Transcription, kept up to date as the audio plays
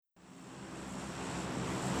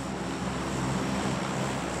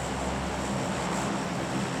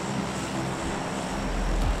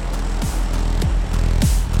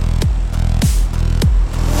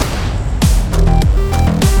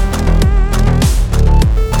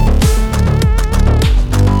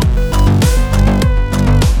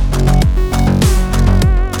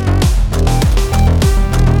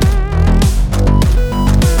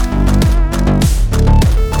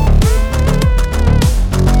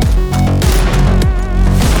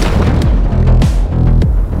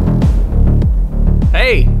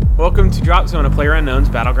Welcome to Drop Zone, a PlayerUnknown's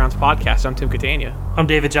Battlegrounds podcast. I'm Tim Catania. I'm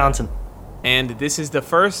David Johnson. And this is the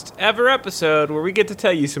first ever episode where we get to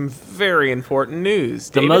tell you some very important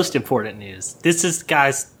news. The most important news. This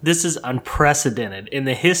is unprecedented in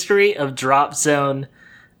the history of Drop Zone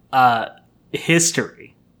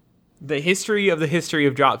history. The history of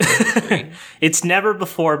Drop Zone history. It's never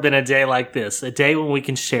before been a day like this, a day when we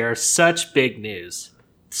can share such big news.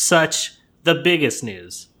 The biggest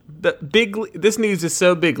news. This news is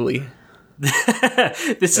so bigly.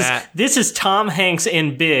 This is Tom Hanks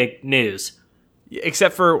in big news.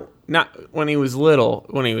 Except for not when he was little,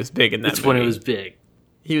 when he was big in that movie. When he was big.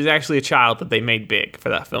 He was actually a child that they made big for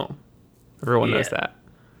that film. Everyone knows that.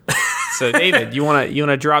 So David, you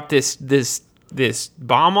wanna drop this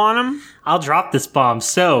bomb on him? I'll drop this bomb.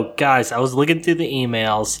 So guys, I was looking through the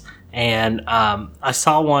emails and I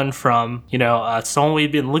saw one from someone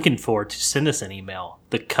we've been looking for to send us an email,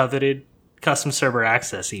 the coveted custom server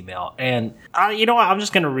access email. And you know what? I'm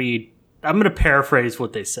going to paraphrase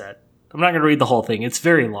what they said. I'm not going to read the whole thing. It's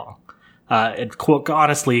very long.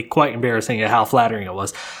 Honestly, quite embarrassing at how flattering it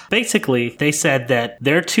was. Basically, they said that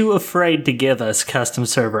they're too afraid to give us custom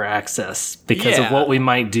server access because of what we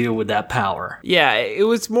might do with that power. Yeah, it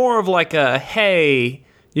was more of like a, hey,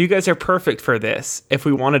 you guys are perfect for this if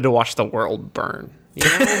we wanted to watch the world burn. You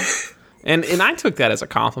know? and I took that as a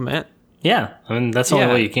compliment. Yeah, I mean, that's the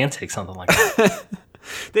only way you can take something like that.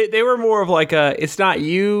 They were more of like a, it's not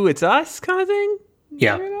you, it's us kind of thing.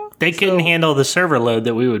 Yeah, they couldn't handle the server load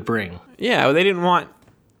that we would bring. Yeah, well, they didn't want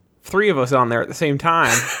 3 of us on there at the same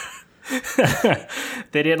time.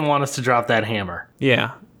 They didn't want us to drop that hammer.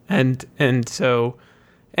 Yeah, and so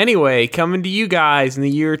anyway, coming to you guys in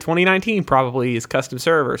the year 2019 probably is custom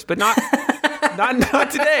servers, but not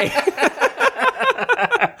today.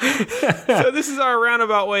 So this is our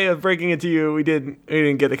roundabout way of breaking it to you. We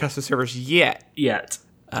didn't get the custom servers yet.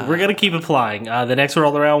 We're going to keep applying. The next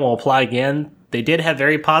roll around, we'll apply again. They did have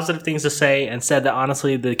very positive things to say and said that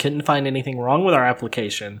honestly they couldn't find anything wrong with our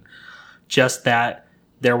application, just that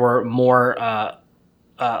there were more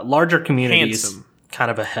larger communities kind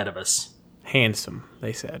of ahead of us. Handsome,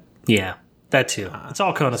 they said. Yeah, that too. It's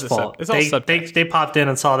all Kona's fault. They popped in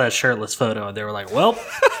and saw that shirtless photo and they were like, well...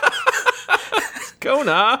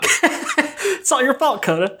 Kona. It's all your fault,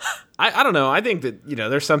 Kona. I don't know. I think that,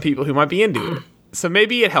 there's some people who might be into it. So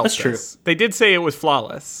maybe it helps. That's true. They did say it was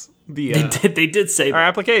flawless. They did say our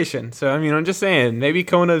application. So, I'm just saying, maybe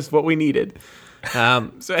Kona's what we needed.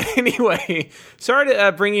 So anyway, sorry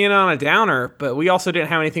to bring you in on a downer, but we also didn't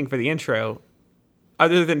have anything for the intro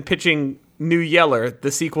other than pitching New Yeller,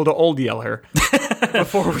 the sequel to Old Yeller,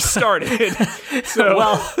 before we started.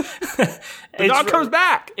 So, the dog comes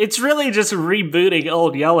back. It's really just rebooting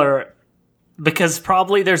Old Yeller because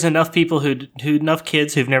probably there's enough people enough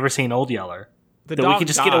kids who've never seen Old Yeller that we could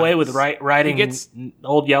just get away with writing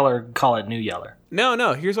Old Yeller and call it New Yeller.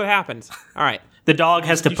 No. Here's what happens. All right. The dog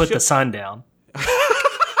has to put the sun down.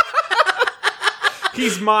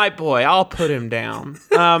 He's my boy. I'll put him down.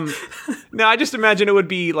 No, I just imagine it would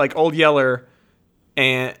be like Old Yeller,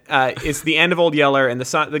 and it's the end of Old Yeller, and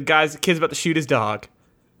the kid's about to shoot his dog,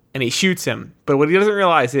 and he shoots him. But what he doesn't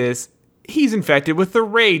realize is he's infected with the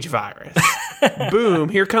rage virus. Boom!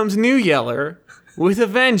 Here comes New Yeller with a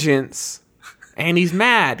vengeance, and he's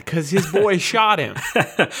mad because his boy shot him.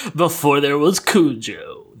 Before there was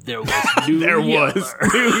Cujo, there was New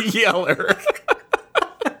Yeller.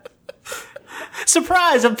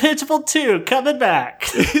 Surprise, a Pitchable 2 coming back.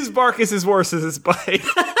 His bark is as worse as his bite.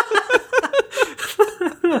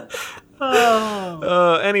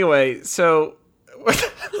 Anyway, so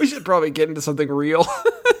we should probably get into something real.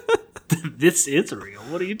 This is real.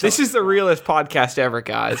 What are you talking about? This is the realest podcast ever,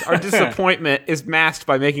 guys. Our disappointment is masked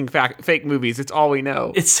by making fake movies. It's all we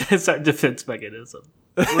know. It's our defense mechanism.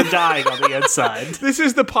 We're dying on the inside. This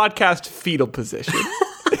is the podcast fetal position,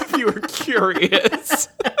 if you were curious.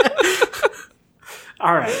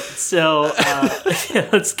 All right, so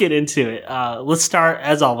let's get into it. Let's start,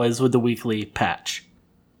 as always, with the weekly patch.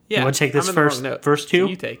 Yeah, you want to take this first two? So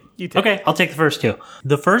you take. Okay, I'll take the first two.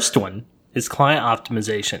 The first one is client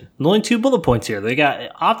optimization. And only 2 bullet points here. They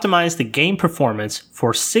got optimize the game performance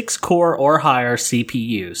for 6-core or higher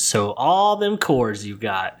CPUs. So all them cores you've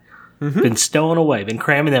got been stowing away, been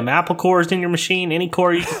cramming them Apple cores in your machine, any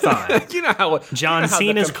core you can find. You know how John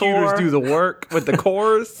Cena's computers do the work with the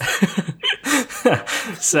cores.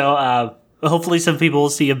 So hopefully some people will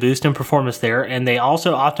see a boost in performance there, and they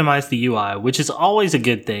also optimize the UI, which is always a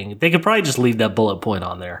good thing. They could probably just leave that bullet point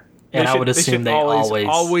on there, and I would assume they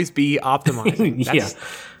always be optimizing. Yeah,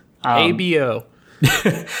 ABO.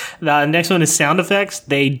 The next one is sound effects.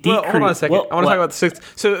 They decrease. Well, hold on a second. I want to talk about the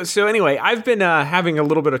sixth. So anyway, I've been having a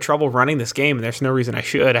little bit of trouble running this game, and there's no reason I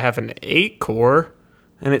should. I have an 8-core,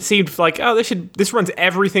 and it seemed like, this runs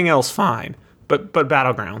everything else fine, but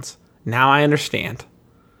Battlegrounds. Now I understand.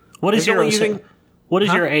 What is your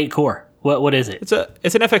 8-core? What is it? It's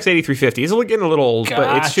an FX 8350. It's getting a little old,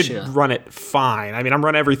 but it should Gotcha. run it fine. I mean, I'm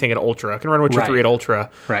running everything at Ultra. I can run Witcher 3 at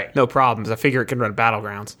Ultra. Right. No problems. I figure it can run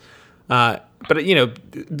Battlegrounds. But,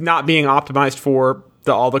 not being optimized for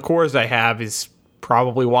all the cores I have is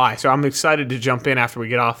probably why. So I'm excited to jump in after we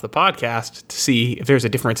get off the podcast to see if there's a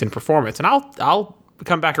difference in performance. And I'll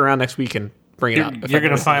come back around next week and bring it up. You're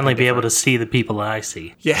going to finally be able to see the people that I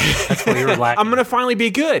see. Yeah. That's what you're lacking. I'm going to finally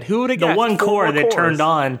be good. Who would have guessed? The one core that cores. turned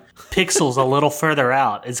on pixels a little further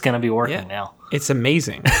out is going to be working now. It's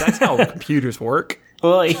amazing. That's how computers work.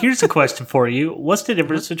 Well, here's a question for you. What's the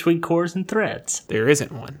difference between cores and threads? There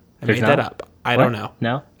isn't one. I There's made that not? up. I don't know.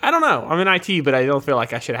 No? I don't know. I'm in IT, but I don't feel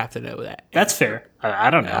like I should have to know that. That's fair.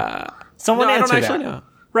 I don't know. Someone No, I answer don't that. actually know.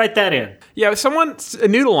 Write that in. Yeah,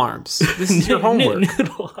 Noodle Arms. This is your homework.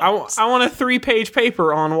 Noodle I want a 3-page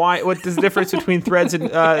paper on what is the difference between threads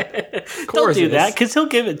and cores. Don't do is. that, because he'll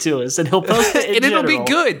give it to us, and he'll post it in And it'll be general.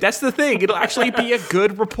 good. That's the thing. It'll actually be a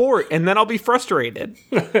good report, and then I'll be frustrated.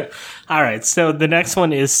 All right, so the next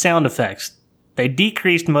one is sound effects. They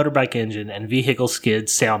decreased motorbike engine and vehicle skid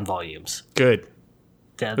sound volumes. Good.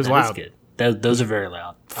 That was is loud. good. Those are very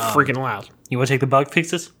loud. Freaking loud. You want to take the bug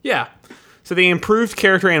fixes? Yeah. So they improved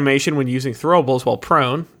character animation when using throwables while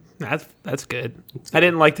prone. That's good. I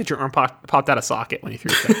didn't like that your arm popped out of socket when you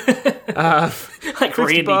threw it. Like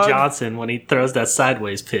Randy bug. Johnson when he throws that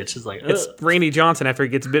sideways pitch. It's like, It's Randy Johnson after he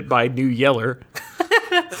gets bit by New Yeller.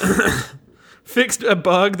 Fixed a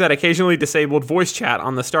bug that occasionally disabled voice chat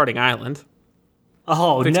on the starting island.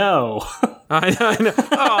 oh no. I know.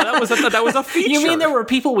 Oh, I thought that was a feature. You mean there were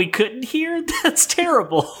people we couldn't hear? That's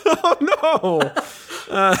terrible. Oh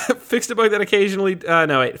no! Fixed a bug that occasionally.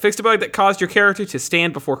 Fixed a bug that caused your character to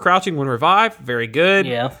stand before crouching when revived. Very good.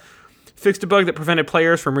 Yeah. Fixed a bug that prevented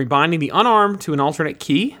players from rebinding the unarmed to an alternate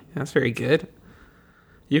key. That's very good.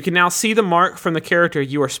 You can now see the mark from the character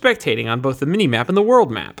you are spectating on both the minimap and the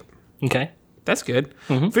world map. Okay. That's good.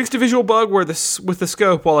 Fixed a visual bug with the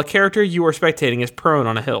scope while a character you are spectating is prone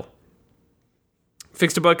on a hill.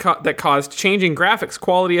 Fixed a bug that caused changing graphics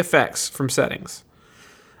quality effects from settings.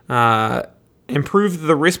 Improved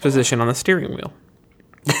the wrist position on the steering wheel.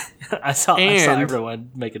 I saw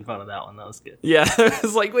everyone making fun of that one. That was good. Yeah,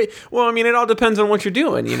 it's like, wait. Well, I mean, it all depends on what you're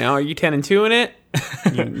doing. Are you 10 and 2 in it?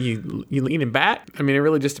 You leaning back? I mean, it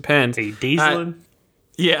really just depends. Are you dieseling?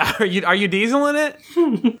 Yeah, are you dieseling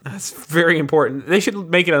it? That's very important. They should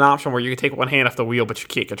make it an option where you can take one hand off the wheel, but you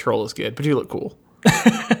can't control as good. But you look cool.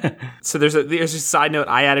 So there's a side note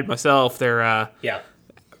I added myself.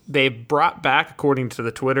 They brought back, according to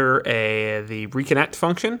the Twitter, the reconnect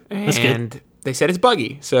function, and they said it's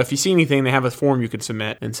buggy. So if you see anything, they have a form you can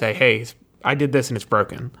submit and say, "Hey, I did this and it's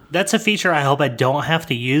broken." That's a feature I hope I don't have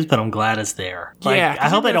to use, but I'm glad it's there. Yeah, I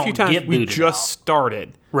hope I a don't few times get booted. We just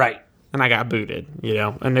started, right. and I got booted.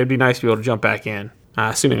 And it'd be nice to be able to jump back in.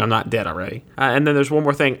 Assuming I'm not dead already. And then there's one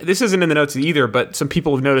more thing. This isn't in the notes either, but some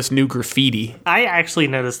people have noticed new graffiti. I actually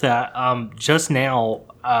noticed that just now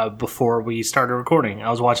before we started recording. I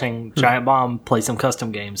was watching Giant Bomb play some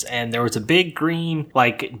custom games, and there was a big green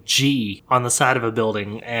G on the side of a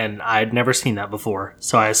building, and I'd never seen that before.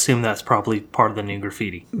 So I assume that's probably part of the new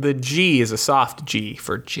graffiti. The G is a soft G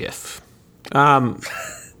for GIF. Don't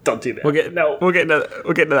do that. We'll get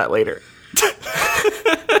into that later.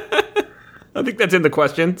 I think that's in the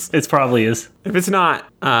questions. It probably is. If it's not,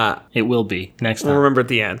 It will be next we'll time. remember at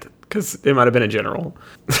the end, because it might have been in general.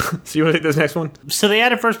 So you want to take this next one? So they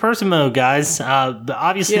added first person mode, guys.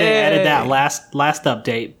 Obviously they Yay. added that last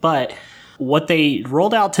update, but what they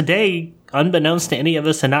rolled out today, unbeknownst to any of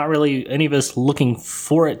us and not really any of us looking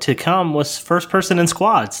for it to come, was first person in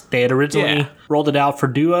squads. They had originally rolled it out for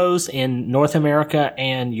duos in North America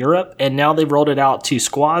and Europe, and now they've rolled it out to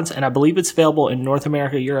squads, and I believe it's available in North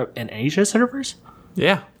America, Europe, and Asia servers.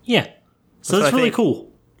 Yeah. Yeah. So what that's I really think.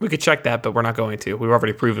 cool. We could check that, but we're not going to. We've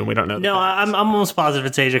already proven we don't know. No, I'm almost positive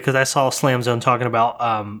it's Asia because I saw Slam Zone talking about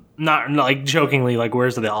not like jokingly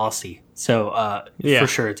where's the Aussie. So for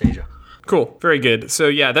sure it's Asia. Cool. Very good. So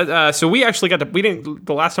yeah, that so we actually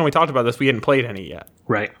the last time we talked about this, we hadn't played any yet.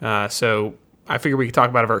 Right. So I figured we could talk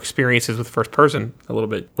about our experiences with first person a little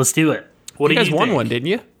bit. Let's do it. What You do guys you won think? one, didn't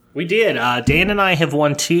you? We did. Dan and I have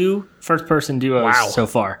won 2 first person duos so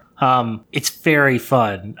far. It's very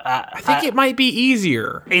fun. I think it might be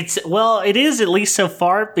easier. It is at least so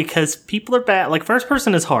far because people are bad. Like first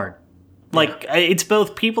person is hard. Like, it's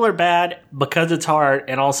both people are bad because it's hard,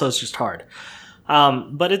 and also it's just hard.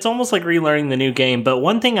 But it's almost like relearning the new game. But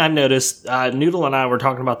one thing I've noticed, Noodle and I were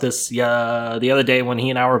talking about this the other day when he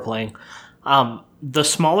and I were playing. The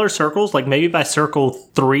smaller circles, like maybe by circle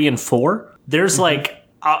 3 and 4, there's like,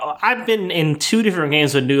 I've been in 2 different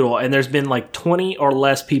games with Noodle, and there's been like 20 or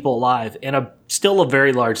less people alive in still a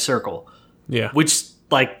very large circle. Yeah. Which,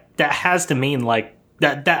 like, that has to mean, like,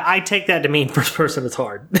 that I take that to mean first person is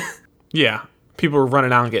hard. Yeah. People are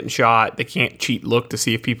running out and getting shot. They can't cheat look to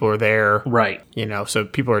see if people are there. Right. So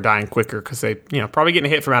people are dying quicker because they, probably getting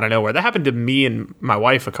hit from out of nowhere. That happened to me and my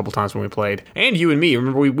wife a couple times when we played. And you and me.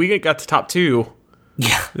 Remember, we got to top 2.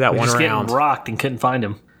 Yeah. That one just round. Getting rocked and couldn't find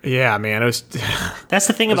him. Yeah, man. It was. That's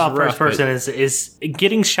the thing about first person is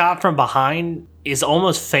getting shot from behind is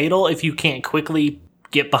almost fatal if you can't quickly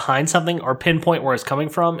get behind something or pinpoint where it's coming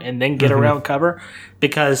from and then get around cover,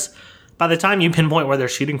 because by the time you pinpoint where they're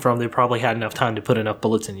shooting from, they probably had enough time to put enough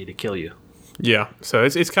bullets in you to kill you. Yeah, so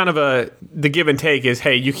it's kind of the give and take is,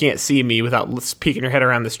 hey, you can't see me without peeking your head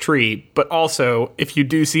around this tree, but also if you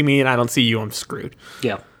do see me and I don't see you, I'm screwed.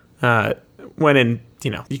 Yeah. When in,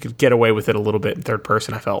 you could get away with it a little bit in third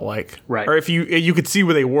person, I felt like. Right. Or if you could see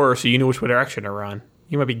where they were, so you knew which direction to run.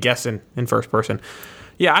 You might be guessing in first person.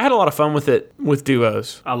 Yeah, I had a lot of fun with it with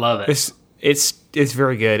duos. I love it. It's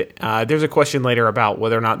very good. There's a question later about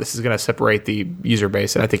whether or not this is going to separate the user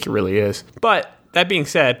base, and I think it really is. But that being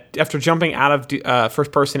said, after jumping out of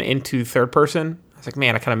first person into third person, I was like,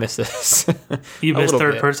 man, I kind of miss this. You miss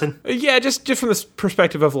third person? Yeah, just from this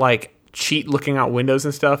perspective of like cheat looking out windows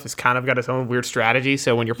and stuff. It's kind of got its own weird strategy.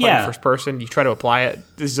 So when you're playing first person, you try to apply it.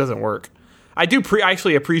 This doesn't work. I do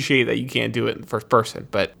actually appreciate that you can't do it in first person,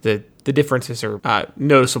 but the differences are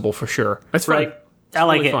noticeable for sure. That's fun. Right. I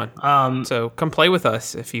like really it. Fun. So come play with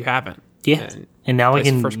us if you haven't. Yeah. And now we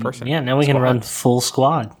can first person. Yeah, now we can run full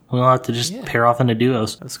squad. We don't have to just pair off into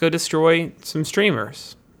duos. Let's go destroy some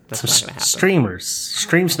streamers. That's not going to happen. Streamers.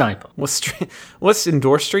 Stream snipe. Let's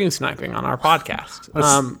endorse stream sniping on our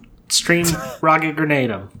podcast. Stream rocket grenade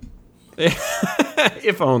them.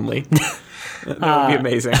 If only. That would be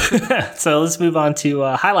amazing. So let's move on to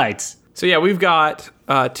highlights. So yeah, we've got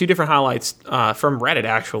 2 different highlights from Reddit,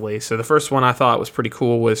 actually. So the first one I thought was pretty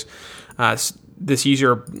cool was this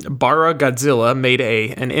user, Bara Godzilla, made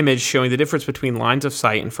an image showing the difference between lines of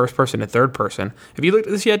sight in first person and third person. Have you looked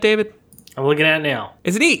at this yet, David? I'm looking at it now.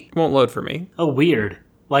 It's neat. It won't load for me. Oh, weird.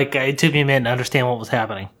 Like, it took me a minute to understand what was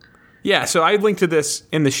happening. Yeah, so I linked to this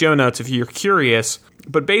in the show notes if you're curious.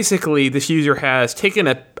 But basically, this user has taken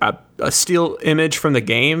a still image from the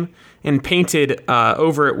game and painted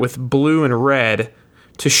over it with blue and red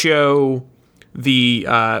to show the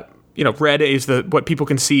red is what people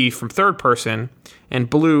can see from third person, and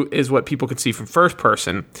blue is what people can see from first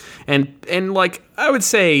person. And like I would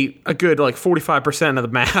say a good like 45% of the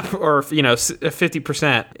map, or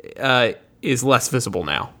 50% is less visible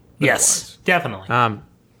now. Yes, definitely.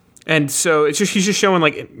 And so he's just showing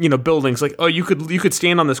like buildings, like, oh, you could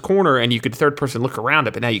stand on this corner and you could third person look around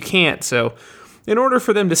it, but now you can't. So in order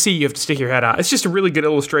for them to see, you have to stick your head out. It's just a really good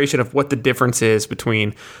illustration of what the difference is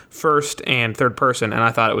between first and third person, and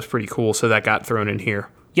I thought it was pretty cool, so that got thrown in here.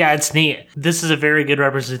 Yeah, it's neat. This is a very good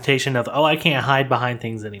representation of, I can't hide behind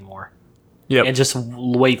things anymore. Yep. And just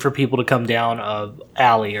wait for people to come down a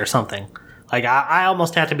alley or something. Like, I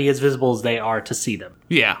almost have to be as visible as they are to see them.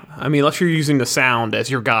 Yeah. I mean, unless you're using the sound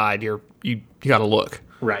as your guide, you got to look.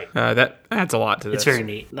 Right. That adds a lot to this. It's very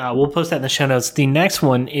neat. We'll post that in the show notes. The next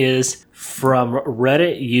one is from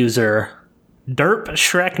Reddit user Derp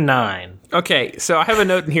Shrek 9. Okay, so I have a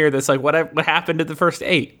note in here that's like, what happened to the first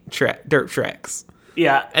 8 Derp Shreks?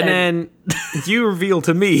 Yeah. And then you reveal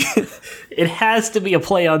to me... It has to be a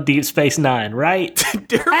play on Deep Space Nine, right?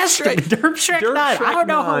 Derp Shrek 9. I don't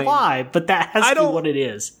know why, but that has to be what it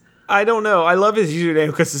is. I don't know. I love his username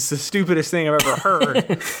because it's the stupidest thing I've ever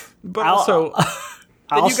heard. But also...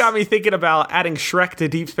 Then you got me thinking about adding Shrek to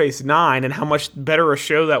Deep Space Nine and how much better a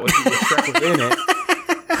show that would be if Shrek was in it.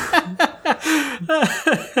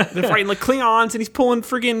 They're fighting like Klingons, and he's pulling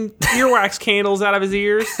friggin' earwax candles out of his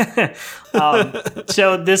ears.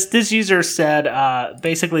 So this user said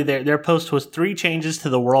basically their post was 3 changes to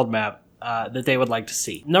the world map that they would like to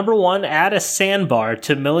see. Number 1, add a sandbar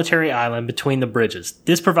to Military Island between the bridges.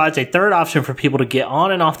 This provides a third option for people to get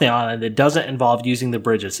on and off the island that doesn't involve using the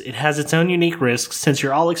bridges. It has its own unique risks since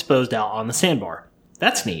you're all exposed out on the sandbar.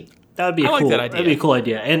 That's neat. That would be that'd be a cool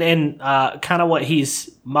idea. And kind of what he's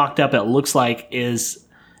mocked up, it looks like, is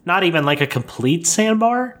not even like a complete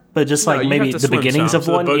sandbar, but just like maybe the beginnings of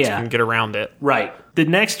one. The boats can get around it. Right. The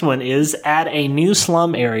next one is add a new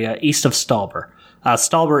slum area east of Stalber.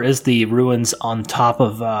 Stalbert is the ruins on top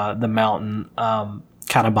of the mountain,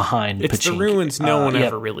 kind of behind It's Pachink. the ruins no one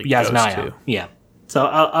ever really goes to. Yeah. So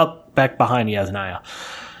up back behind Yasnaya.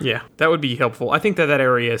 Yeah, that would be helpful. I think that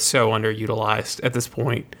area is so underutilized at this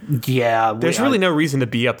point. Yeah. There's really no reason to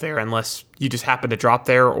be up there unless you just happen to drop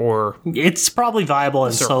there or... It's probably viable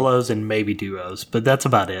in solos and maybe duos, but that's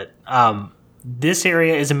about it. This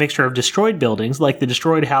area is a mixture of destroyed buildings, like the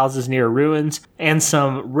destroyed houses near ruins, and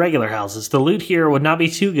some regular houses. The loot here would not be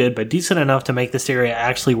too good, but decent enough to make this area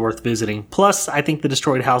actually worth visiting. Plus, I think the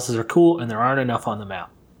destroyed houses are cool, and there aren't enough on the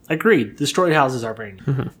map. Agreed. Destroyed houses are very neat.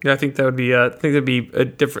 Mm-hmm. Yeah, I think that would be.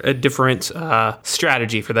 A different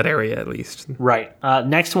strategy for that area at least. Right.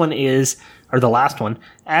 Next one is, or the last one,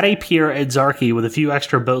 add a pier at Zarki with a few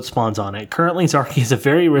extra boat spawns on it. Currently, Zarki is a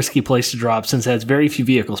very risky place to drop since it has very few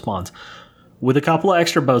vehicle spawns. With a couple of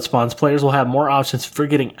extra boat spawns, players will have more options for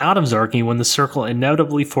getting out of Zarki when the circle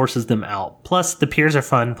inevitably forces them out. Plus, the piers are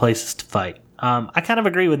fun places to fight. I kind of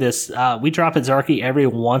agree with this. We drop at Zarki every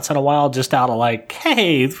once in a while just out of like,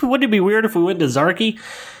 hey, wouldn't it be weird if we went to Zarki?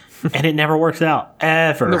 And it never works out.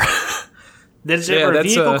 Ever. There's never a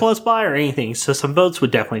vehicle close by or anything, so some boats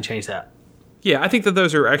would definitely change that. Yeah, I think that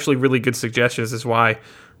those are actually really good suggestions. Is why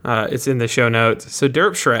it's in the show notes. So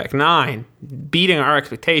Derp Shrek 9, beating our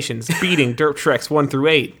expectations, beating Derp Shreks 1 through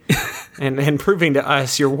 8, and proving to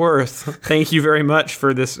us your worth. Thank you very much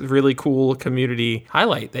for this really cool community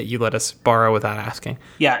highlight that you let us borrow without asking.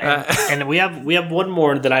 Yeah, and we have one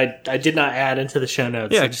more that I did not add into the show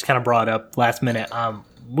notes. Yeah. I just kind of brought up last minute.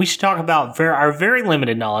 We should talk about our very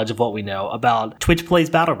limited knowledge of what we know about Twitch Plays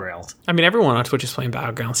Battlegrounds. I mean, everyone on Twitch is playing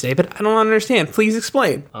Battlegrounds today, but I don't understand. Please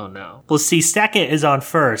explain. Oh, no. Well, see, second is on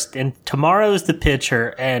first, and tomorrow is the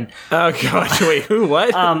pitcher, and... Oh, gosh, wait, who,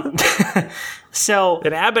 what? So...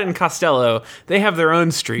 And Abbott and Costello, they have their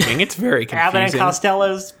own streaming. It's very confusing. Abbott and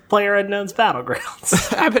Costello's PlayerUnknown's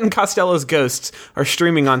Battlegrounds. Abbott and Costello's ghosts are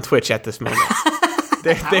streaming on Twitch at this moment.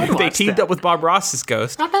 They teamed up with Bob Ross's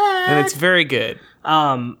ghost, and it's very good.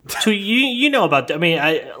 So you know about, I mean,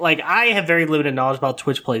 I have very limited knowledge about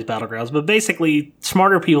Twitch Plays Battlegrounds, but basically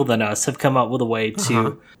smarter people than us have come up with a way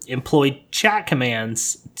to employ chat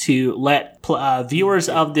commands to let viewers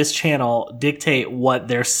of this channel dictate what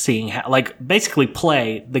they're seeing, like basically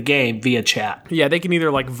play the game via chat. Yeah, they can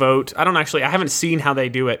either like vote. I haven't seen how they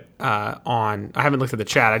do it I haven't looked at the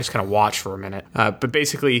chat. I just kind of watched for a minute. But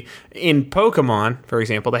basically in Pokemon, for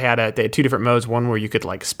example, they had two different modes. One where you could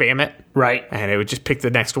like spam it. Right. And it would just pick the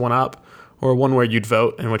next one up, or one where you'd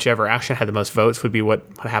vote, and whichever action had the most votes would be what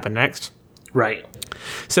happened next. Right.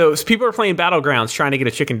 So people are playing Battlegrounds trying to get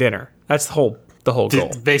a chicken dinner. That's the whole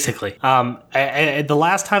goal. Basically. The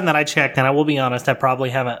last time that I checked, and I will be honest, I probably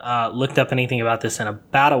haven't looked up anything about this in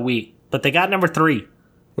about a week, but they got number 3.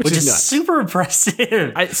 Which is nuts. Super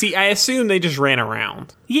impressive. I assume they just ran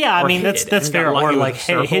around. Yeah, I mean, that's fair. Or like,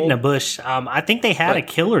 hey, hid in a bush. I think they had a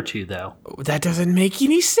kill or two, though. That doesn't make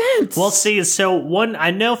any sense. Well, see, so one,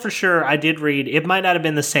 I know for sure I did read, it might not have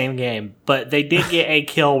been the same game, but they did get a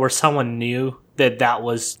kill where someone knew that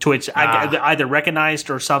was Twitch, either recognized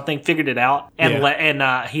or something, figured it out, and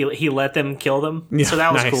he let them kill them. Yeah, so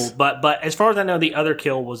that was cool. But as far as I know, the other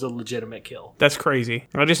kill was a legitimate kill. That's crazy.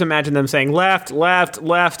 I just imagine them saying left, left,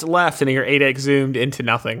 left, left, and your 8x zoomed into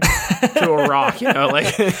nothing to a rock. You know,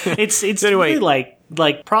 like it's anyway. Really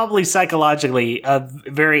like probably psychologically a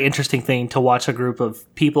very interesting thing to watch a group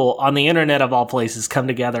of people on the internet of all places come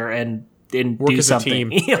together and work do as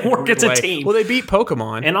something. A team. Work as a team. Well, they beat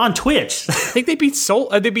Pokemon. And on Twitch. I think they beat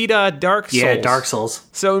They beat Dark Souls. Yeah, Dark Souls.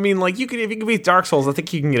 So, I mean, like, if you can beat Dark Souls, I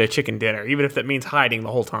think you can get a chicken dinner, even if that means hiding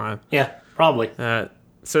the whole time. Yeah, probably.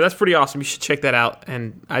 So that's pretty awesome. You should check that out.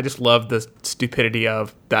 And I just love the stupidity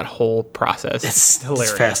of that whole process. It's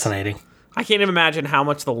hilarious. It's fascinating. I can't even imagine how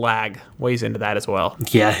much the lag weighs into that as well.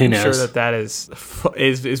 Yeah, who knows? I'm sure that is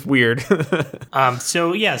weird.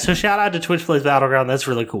 So shout out to Twitch Plays Battleground. That's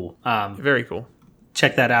really cool. Very cool.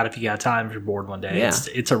 Check that out if you got time, if you're bored one day. Yeah.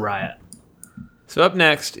 It's a riot. So up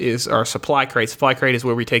next is our Supply Crate. Supply Crate is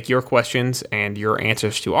where we take your questions and your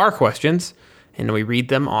answers to our questions, and we read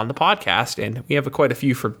them on the podcast. And we have quite a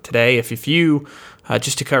few for today. If you,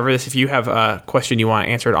 just to cover this, if you have a question you want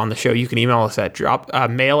answered on the show, you can email us at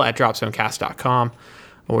mail@dropzonecast.com,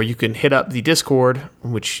 or you can hit up the Discord,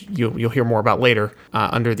 which you'll hear more about later,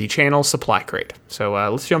 under the channel Supply Crate. So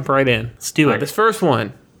let's jump right in. Let's do it. This first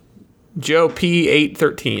one, Joe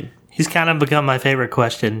P813. He's kind of become my favorite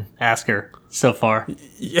question asker so far.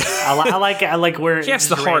 Yeah, I like where he asks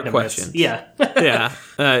the hard questions. Yeah, yeah.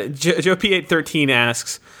 Joe P813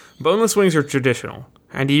 asks, boneless wings are traditional,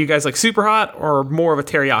 and do you guys like super hot or more of a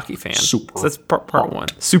teriyaki fan? Super. So that's part one.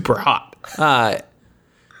 Super hot.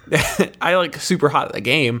 I like super hot at the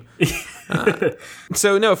game.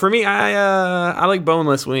 So no, for me, I like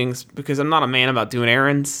boneless wings because I'm not a man about doing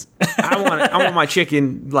errands. I want my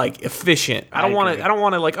chicken like efficient. I don't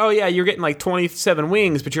want to like, oh yeah, you're getting like 27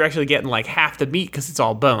 wings, but you're actually getting like half the meat because it's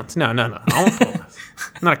all bones. No. I want boneless.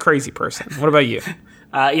 I'm not a crazy person. What about you?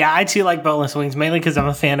 Yeah, I too like boneless wings, mainly because I'm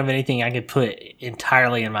a fan of anything I could put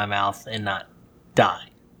entirely in my mouth and not die,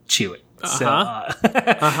 chew it. So,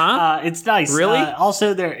 it's nice. Really?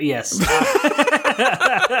 Also, yes.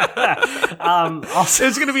 Also,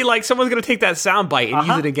 it's gonna be like someone's gonna take that sound bite and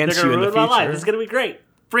use it against you in the future. My life. It's gonna be great.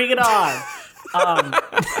 Bring it on.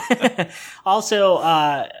 Also,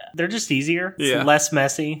 they're just easier. It's less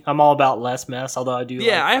messy. I'm all about less mess, although I do.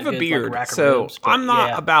 Yeah, I have a beard, so ribs, I'm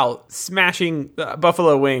not about smashing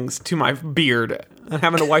buffalo wings to my beard and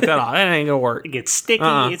having to wipe that off. That ain't gonna work. It gets sticky.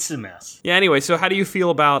 It's a mess. Yeah. Anyway, so how do you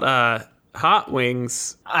feel about hot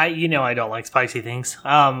wings? I don't like spicy things.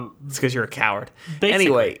 It's because you're a coward. Basically.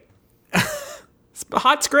 Anyway.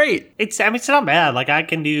 Hot's great. It's not bad. Like, I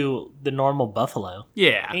can do the normal buffalo.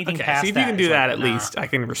 Yeah. Anything okay. past See, if you can do that, like, at least I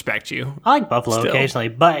can respect you. I like buffalo occasionally,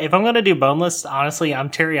 but if I'm going to do boneless, honestly, I'm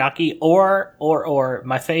teriyaki or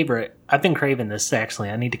my favorite. I've been craving this, actually.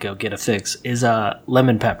 I need to go get a fix. Is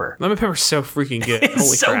lemon pepper. Lemon pepper's so freaking good. It's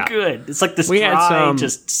Holy so crap. good. It's like this dry,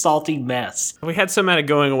 just salty mess. We had some at a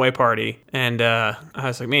going away party, and I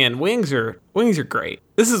was like, man, wings are great.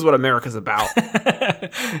 This is what America's about.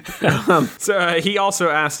 So he also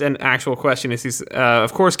asked an actual question. He's,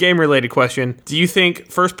 of course, game-related question. Do you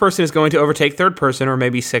think first person is going to overtake third person or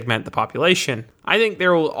maybe segment the population? I think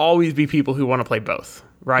there will always be people who want to play both.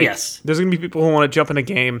 Right? Yes. There's going to be people who want to jump in a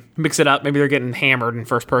game, mix it up. Maybe they're getting hammered in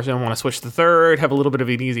first person and want to switch to third, have a little bit of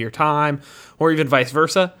an easier time, or even vice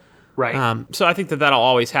versa. Right. So I think that'll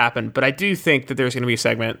always happen. But I do think that there's going to be a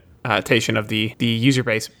segmentation of the user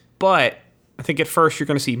base. But I think at first you're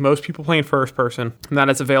going to see most people playing first person, and that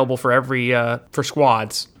is available for for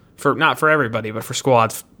squads. Not for everybody, but for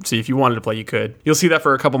squads. So if you wanted to play, you could. You'll see that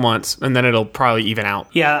for a couple months, and then it'll probably even out.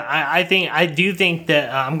 Yeah, I do think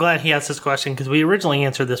that I'm glad he asked this question because we originally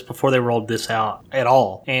answered this before they rolled this out at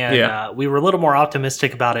all, and we were a little more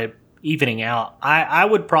optimistic about it evening out. I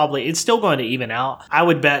would probably, it's still going to even out. I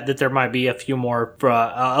would bet that there might be a few more,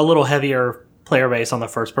 a little heavier player base on the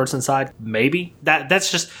first person side. Maybe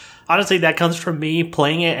that's just. Honestly, that comes from me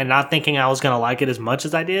playing it and not thinking I was going to like it as much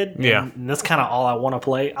as I did. Yeah. And that's kind of all I want to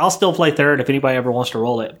play. I'll still play third if anybody ever wants to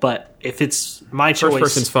roll it. But if it's my choice... First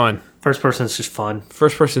person's fun. First person's just fun.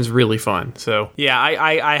 First person's really fun. So, yeah,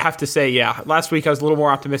 I have to say, last week I was a little more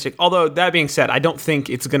optimistic. Although, that being said, I don't think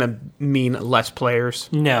it's going to mean less players.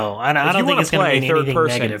 No, I don't think it's going to mean anything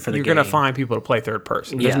negative for the game. You're going to find people to play third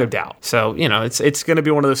person. There's no doubt. So, it's going to be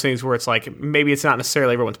one of those things where it's like, maybe it's not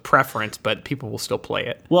necessarily everyone's preference, but people will still play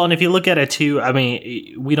it. Well, and if you look at it too, I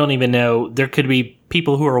mean, we don't even know. There could be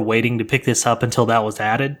people who are waiting to pick this up until that was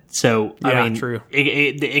added. So, I mean, true.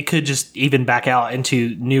 It could just even back out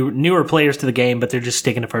into newer players to the game, but they're just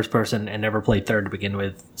sticking to first person and never played third to begin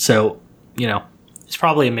with. So, it's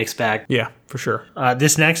probably a mixed bag. Yeah, for sure.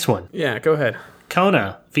 This next one. Yeah, go ahead.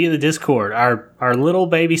 Kona, via the Discord, our little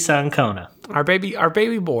baby son, Kona. Our baby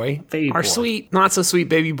boy. Our sweet, not so sweet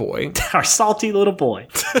baby boy. Our salty little boy.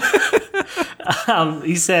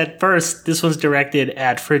 He said, first, this was directed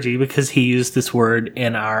at Friggy because he used this word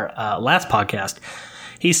in our last podcast.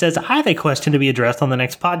 He says, I have a question to be addressed on the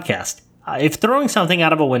next podcast. If throwing something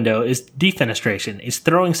out of a window is defenestration, is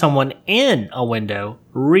throwing someone in a window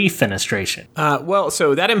refenestration? Well,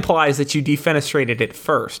 so that implies that you defenestrated it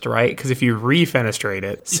first, right? Because if you refenestrate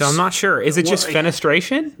it, so I'm not sure. Is it just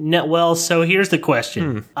fenestration? No. Well, so here's the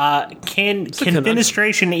question: Can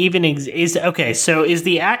fenestration even is okay? So is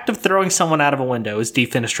the act of throwing someone out of a window is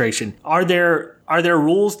defenestration? Are there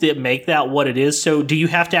rules that make that what it is? So do you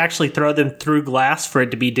have to actually throw them through glass for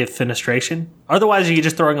it to be defenestration? Otherwise, are you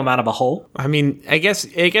just throwing them out of a hole? I mean, I guess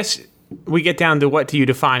we get down to what do you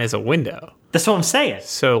define as a window? That's what I'm saying.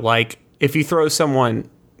 So, like, if you throw someone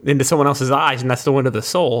into someone else's eyes and that's the window of the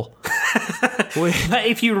soul. But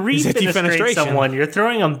if you refenestrate someone, you're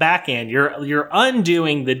throwing them back in. You're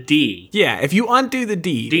undoing the D. Yeah, if you undo the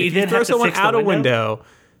D, if you throw someone out a window,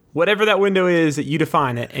 whatever that window is that you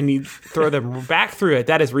define it, and you throw them back through it,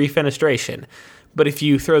 that is refenestration. But if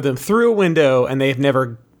you throw them through a window and they've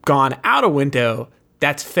never gone out a window,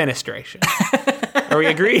 that's fenestration. Are we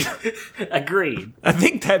agreed? Agreed. I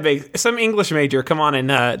think that makes some English major come on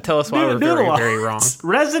and tell us why we're very, very wrong.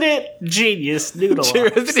 Resident genius noodle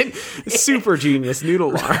Resident super genius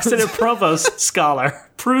noodle arms. Resident provost scholar.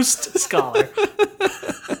 Proust scholar.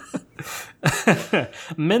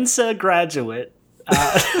 Mensa graduate.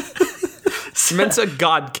 Mensa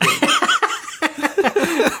God King.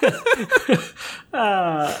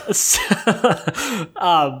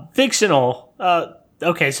 Fictional.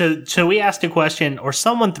 Okay, so we asked a question, or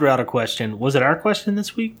someone threw out a question. Was it our question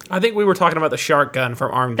this week? I think we were talking about the shark gun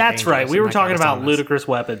from Armed That's Dangerous, right. We were and talking about us. ludicrous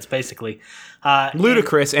weapons, basically.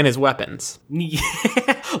 Ludicrous and his weapons.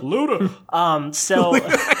 Luda. So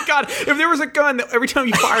God, if there was a gun that every time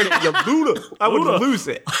you fired it, you Luda, I would lose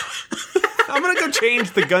it. I'm gonna go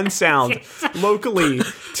change the gun sound locally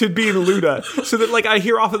to being Luda, so that like I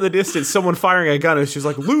hear off in the distance someone firing a gun, and it's just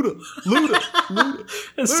like Luda, Luda, Luda.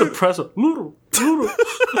 it's suppressive. Luda, Luda.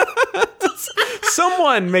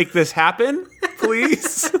 Someone make this happen,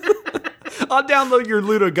 please. I'll download your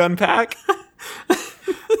Luda gun pack.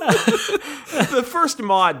 The first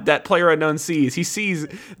mod that PlayerUnknown sees, he sees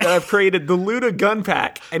that I've created the Luda gun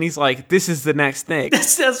pack, and he's like, this is the next thing.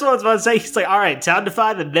 That's what I was about to say. He's like, all right, time to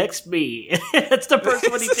find the next me. That's the first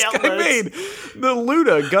one he This guy downloads. made the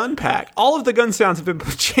Luda gun pack. All of the gun sounds have been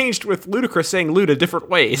changed with Ludacris saying Luda different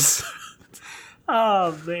ways.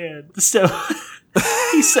 Oh, man. So,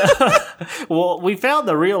 he said, well, we found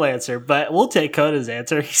the real answer, but we'll take Coda's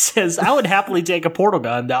answer. He says, I would happily take a portal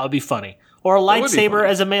gun. That would be funny. Or a would be lightsaber funny.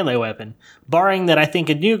 as a melee weapon. Barring that, I think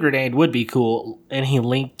a new grenade would be cool. And he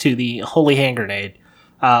linked to the Holy Hand Grenade,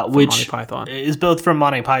 which Monty Python. is both from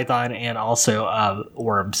Monty Python and also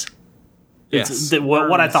Worms. Yes. It's what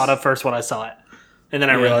I Worms. thought of first when I saw it. And then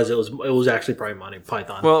I realized it was actually probably Monty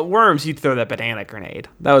Python. Well, Worms, you'd throw that banana grenade.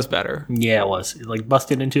 That was better. Yeah, it was. It like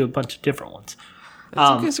busted into a bunch of different ones.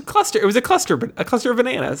 It's a cluster. It was a cluster of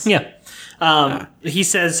bananas. Yeah. He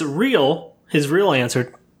says his real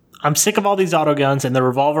answer, I'm sick of all these auto guns and the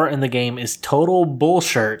revolver in the game is total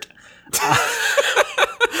bullshit.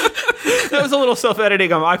 That was a little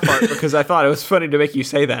self-editing on my part because I thought it was funny to make you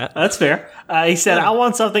say that. That's fair. He said, I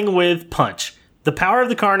want something with punch. The power of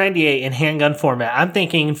the Car 98 in handgun format. I'm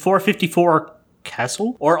thinking 454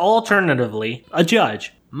 Castle, or alternatively, a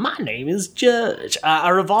Judge. My name is Judge.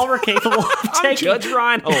 A revolver capable of I'm taking Judge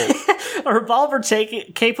Reinhold. a revolver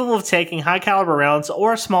capable of taking high caliber rounds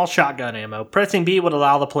or small shotgun ammo. Pressing B would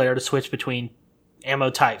allow the player to switch between ammo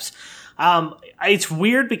types. It's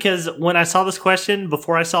weird because when I saw this question,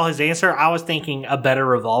 before I saw his answer, I was thinking a better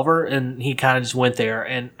revolver, and he kind of just went there.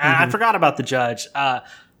 And I forgot about the Judge.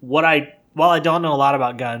 While I don't know a lot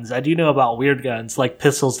about guns, I do know about weird guns like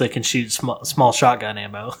pistols that can shoot small shotgun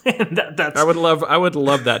ammo. That's I would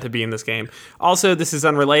love that to be in this game. Also, this is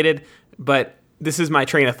unrelated, but this is my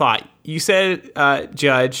train of thought. You said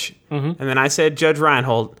Judge, and then I said Judge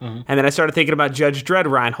Reinhold, and then I started thinking about Judge Dredd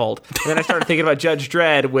Reinhold, and then I started thinking about Judge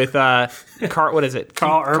Dredd with what is it?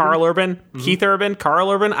 Carl Urban? Keith Urban? Carl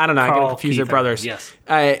Urban? I don't know. I get confused. They're brothers. Yes.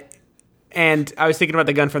 And I was thinking about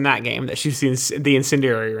the gun from that game that shoots the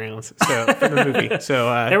incendiary rounds. So from the movie. So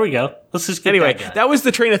there we go. Let's just get anyway, that was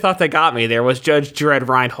the train of thought that got me. There was Judge Dredd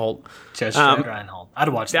Reinhold. Judge Dredd Reinhold. I'd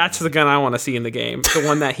watch that. That's the gun I want to see in the game. The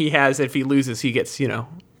one that he has. If he loses, he gets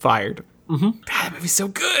fired. God, that movie's so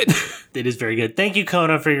good. It is very good. Thank you,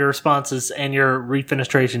 Kona, for your responses and your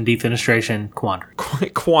refenestration, defenestration quandary.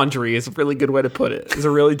 Quandary is a really good way to put it. It's a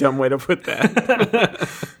really dumb way to put that.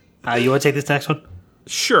 You want to take this next one?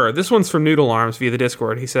 Sure. This one's from Noodle Arms via the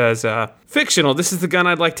Discord. He says, fictional, this is the gun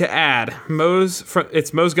I'd like to add.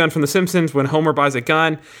 It's Moe's gun from The Simpsons when Homer buys a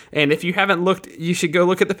gun. And if you haven't looked, you should go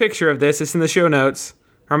look at the picture of this. It's in the show notes.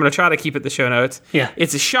 I'm going to try to keep it the show notes. Yeah.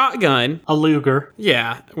 It's a shotgun. A Luger.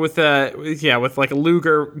 Yeah. With like a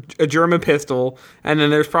Luger, a German pistol. And then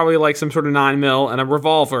there's probably like some sort of 9mm and a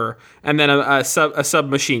revolver. And then a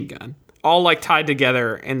submachine gun. All like tied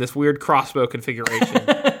together in this weird crossbow configuration.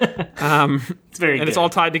 It's very good. And it's all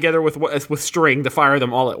tied together with string to fire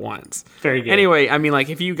them all at once. Very good. Anyway, I mean, like,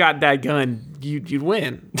 if you got that gun, you'd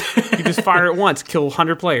win. You just fire it once, kill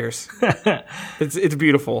 100 players. It's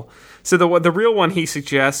beautiful. So the real one he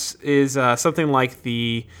suggests is something like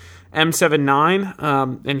the M79,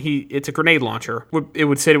 and it's a grenade launcher. It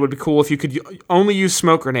would say it would be cool if you could only use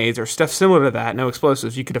smoke grenades or stuff similar to that, no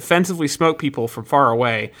explosives. You could offensively smoke people from far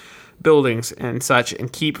away, buildings and such,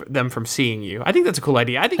 and keep them from seeing you. I think that's a cool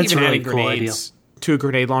idea. I think That's even a really adding cool grenades to a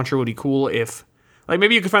grenade launcher would be cool if, like,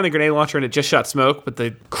 maybe you could find the grenade launcher and it just shot smoke, but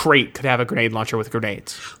the crate could have a grenade launcher with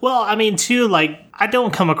grenades. Well, I mean, too, like, I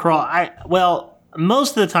don't come across...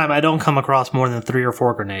 most of the time, I don't come across more than 3 or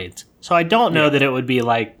 4 grenades. So I don't know that it would be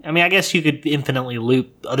like... I mean, I guess you could infinitely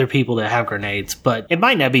loop other people that have grenades, but it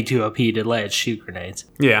might not be too OP to let it shoot grenades.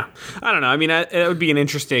 Yeah. I don't know. I mean, it would be an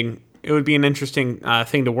interesting... It would be an interesting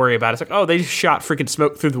thing to worry about. It's like, oh, they just shot freaking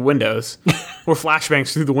smoke through the windows. Or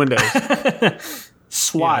flashbangs through the windows.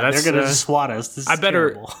 SWAT. Yeah, they're going to just SWAT us. This is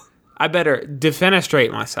terrible. I better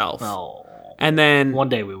defenestrate myself. Oh. And then... One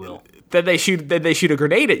day we will. Then they shoot a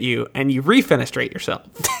grenade at you, and you refenestrate yourself.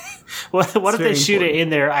 What if they shoot it in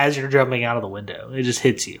there as you're jumping out of the window? It just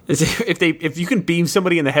hits you. If you can beam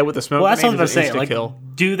somebody in the head with a smoke that's grenade, what I was it's an saying. instant kill.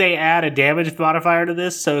 Do they add a damage modifier to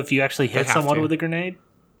this? So if you actually hit someone with a grenade?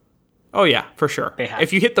 Oh, yeah, for sure.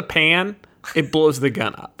 If you hit the pan, it blows the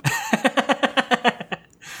gun up.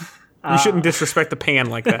 You shouldn't disrespect the pan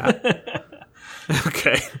like that.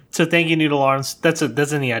 Okay. So thank you, Noodle Arms. That's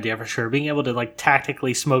a neat idea for sure. Being able to like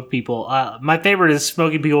tactically smoke people. My favorite is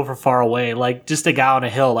smoking people from far away. Like just a guy on a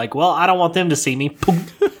hill. Like, well, I don't want them to see me.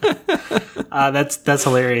 That's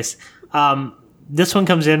hilarious. This one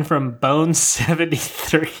comes in from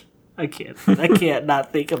Bone73. I can't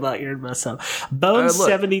not think about hearing myself.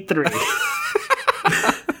 Bone73.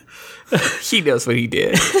 He knows what he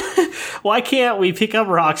did. Why can't we pick up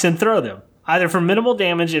rocks and throw them? Either for minimal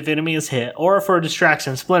damage if enemy is hit, or for a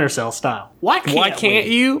distraction, Splinter Cell style. Why can't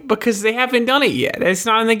you? Because they haven't done it yet. It's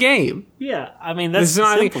not in the game. Yeah, I mean, that's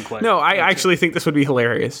a simple question. No, I actually think this would be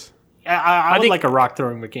hilarious. I would like a rock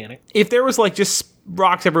throwing mechanic. If there was like just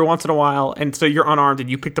rocks every once in a while, and so you're unarmed and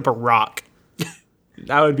you picked up a rock,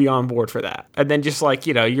 I would be on board for that. And then just like,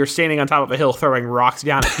 you're standing on top of a hill throwing rocks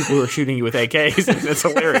down at people who are shooting you with AKs. It's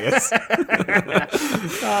hilarious.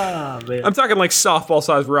 Oh, man. I'm talking like softball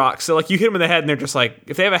sized rocks. So like you hit them in the head and they're just like,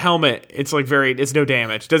 if they have a helmet, it's like it's no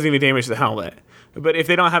damage. It doesn't even damage the helmet. But if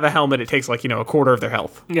they don't have a helmet, it takes like, a quarter of their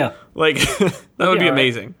health. Yeah. Like that would be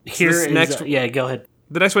amazing. Yeah, go ahead.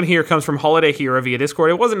 The next one here comes from Holiday Hero via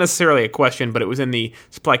Discord. It wasn't necessarily a question, but it was in the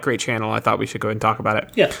Supply Crate channel. I thought we should go ahead and talk about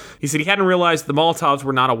it. Yeah. He said he hadn't realized the Molotovs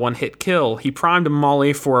were not a one-hit kill. He primed a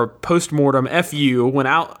Molly for a post-mortem FU when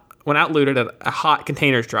outlooted at a hot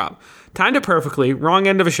containers drop. Timed it perfectly, wrong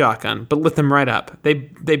end of a shotgun, but lit them right up. They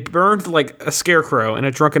burned like a scarecrow in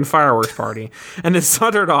a drunken fireworks party, and then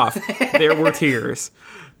sauntered off. There were tears.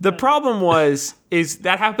 The problem is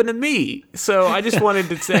that happened to me. So I just wanted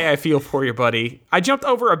to say I feel for you, buddy. I jumped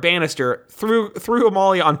over a banister, threw a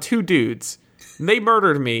molly on 2 dudes. They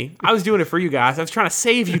murdered me. I was doing it for you guys. I was trying to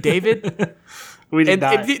save you, David. We did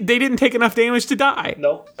die. They didn't take enough damage to die.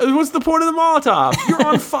 Nope. What's the point of the Molotov? You're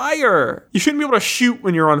on fire. You shouldn't be able to shoot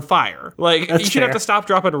when you're on fire. Like, you should have to stop,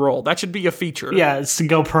 drop, and roll. That should be a feature. Yeah, it's to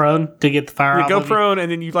go prone to get the fire out. Go prone,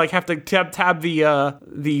 and then you like have to tab the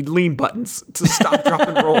lean buttons to stop, drop,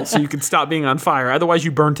 and roll so you can stop being on fire. Otherwise,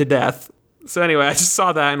 you burn to death. So anyway, I just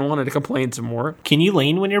saw that and wanted to complain some more. Can you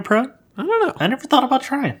lean when you're prone? I don't know. I never thought about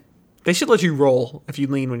trying. They should let you roll if you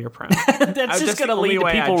lean when you're prone. That's just going to lead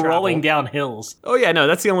to people rolling down hills. Oh yeah, no,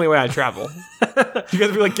 that's the only way I travel. You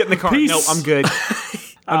guys be like, get in the car. Peace. No, I'm good.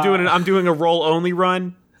 I'm doing a roll only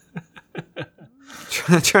run.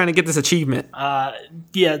 Trying to get this achievement.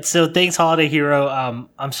 Yeah. So thanks, Holiday Hero.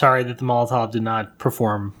 I'm sorry that the Molotov did not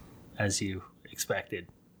perform as you expected.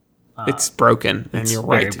 It's broken, and you're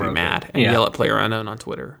right to be broken. mad and yell at PlayerUnknown on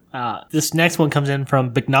Twitter. This next one comes in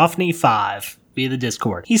from Bignophny5 via the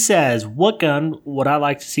Discord. He says, "What gun would I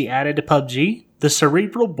like to see added to PUBG? The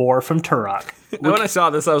cerebral bore from Turok." When I saw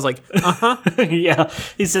this, I was like, Yeah.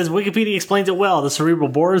 He says, Wikipedia explains it well. The cerebral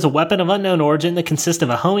bore is a weapon of unknown origin that consists of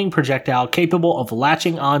a homing projectile capable of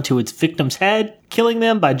latching onto its victim's head, killing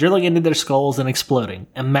them by drilling into their skulls and exploding.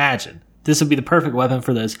 Imagine. This would be the perfect weapon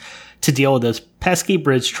for those to deal with those pesky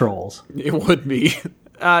bridge trolls. It would be.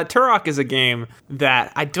 Turok is a game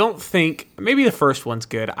that I don't think, maybe the first one's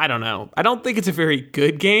good. I don't know. I don't think it's a very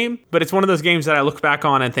good game, but it's one of those games that I look back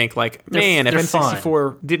on and think like, man, if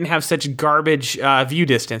N64 didn't have such garbage view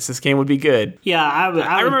distance, this game would be good. Yeah,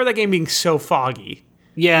 I remember that game being so foggy.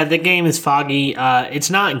 Yeah, the game is foggy.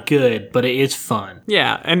 It's not good, but it is fun.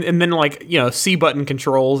 Yeah, and then like, C button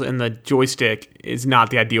controls and the joystick is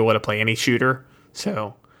not the ideal way to play any shooter.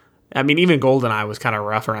 So, I mean, even GoldenEye was kind of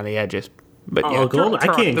rough around the edges. But yeah, I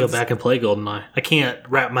can't go back and play GoldenEye. I can't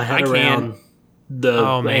wrap my head around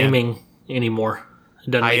the aiming anymore.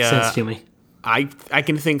 It doesn't make sense to me. I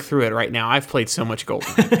can think through it right now. I've played so much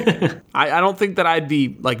GoldenEye. I don't think that I'd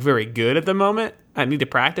be like very good at the moment. I need to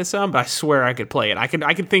practice some, but I swear I could play it. I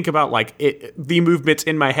could think about like the movements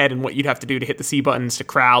in my head and what you'd have to do to hit the C buttons to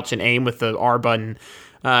crouch and aim with the R button,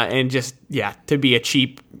 and just to be a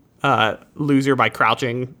cheap loser by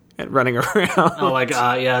crouching and running around. Oh, like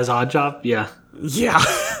his Odd Job, yeah.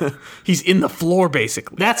 He's in the floor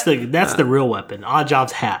basically. That's the real weapon. Odd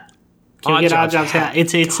Job's hat. Can you get Odd Job's hat?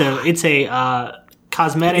 It's a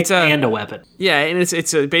cosmetic and a weapon. Yeah, and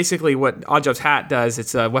it's basically what Odd Job's hat does.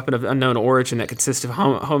 It's a weapon of unknown origin that consists of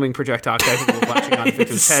homing projectile capable of latching on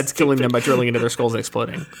victims' heads, killing them by drilling into their skulls and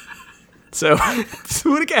exploding. So,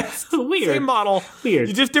 who would have guessed? Weird. Same model.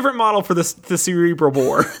 Weird. Just different model for the cerebral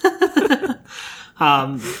bore.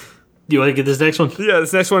 You want to get this next one? Yeah,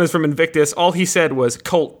 this next one is from Invictus. All he said was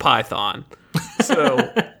Colt Python.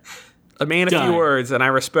 So, a man of few words, and I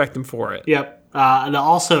respect him for it. Yep. And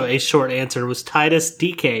also, a short answer was Titus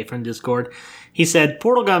DK from Discord. He said,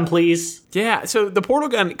 portal gun, please. Yeah, so the portal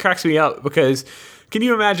gun cracks me up because can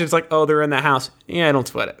you imagine it's like, oh, they're in the house. Yeah, don't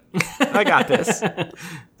sweat it. I got this.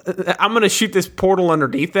 I'm going to shoot this portal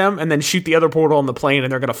underneath them and then shoot the other portal on the plane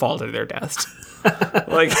and they're going to fall to their deaths.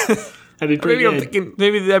 Like, that'd be pretty maybe good. I'm thinking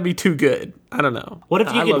maybe that'd be too good. I don't know. What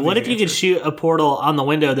if you could shoot a portal on the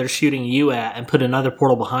window they're shooting you at and put another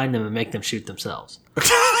portal behind them and make them shoot themselves?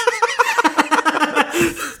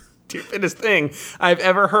 Stupidest thing I've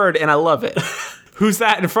ever heard, and I love it. Who's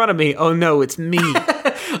that in front of me? Oh no, it's me.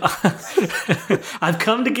 I've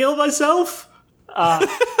come to kill myself.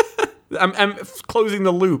 I'm closing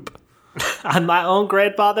the loop. I'm my own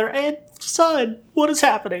grandfather and son. What is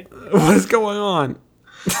happening? What is going on?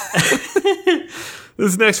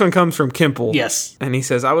 This next one comes from Kimple. Yes. And he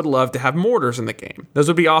says, I would love to have mortars in the game. Those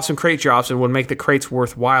would be awesome crate drops and would make the crates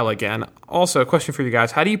worthwhile again. Also, a question for you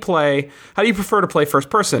guys. How do you prefer to play first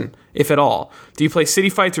person, if at all? Do you play city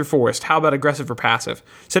fights or forest? How about aggressive or passive?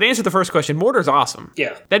 So to answer the first question, mortar's awesome.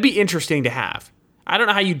 Yeah. That'd be interesting to have. I don't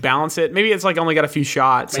know how you'd balance it. Maybe it's like only got a few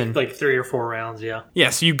shots. Like 3 or 4 rounds, yeah.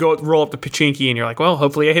 Yeah, so you go roll up the pachinki and you're like, well,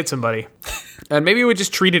 hopefully I hit somebody. And maybe we would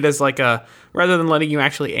just treat it as like rather than letting you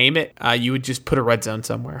actually aim it, you would just put a red zone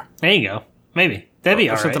somewhere. There you go. Maybe. That'd be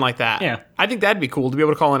all right. Something like that. Yeah. I think that'd be cool to be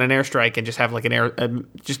able to call in an airstrike and just have like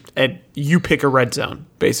you pick a red zone,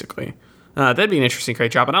 basically. That'd be an interesting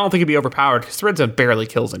crate drop, and I don't think it'd be overpowered because the red zone barely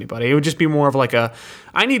kills anybody. It would just be more of like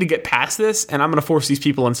I need to get past this, and I'm going to force these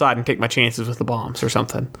people inside and take my chances with the bombs or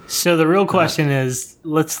something. So the real question is,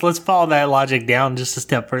 let's follow that logic down just a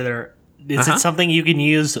step further. Is it something you can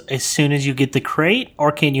use as soon as you get the crate,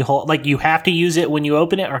 or can you you have to use it when you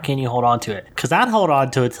open it, or can you hold on to it? Because I'd hold on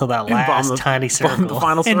to it till that last tiny circle, the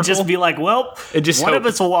final circle, and just be like, well, one of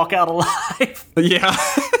us will walk out alive. Yeah.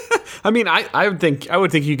 I mean, I would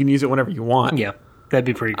think you can use it whenever you want. Yeah, that'd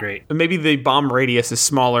be pretty great. Maybe the bomb radius is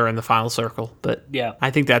smaller in the final circle, but yeah, I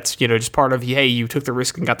think that's just part of hey, you took the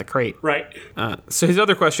risk and got the crate. Right. So his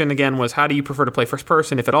other question again was, how do you prefer to play first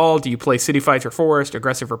person, if at all? Do you play city fights or forest,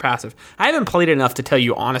 aggressive or passive? I haven't played enough to tell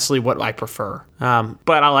you honestly what I prefer,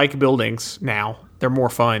 but I like buildings now. They're more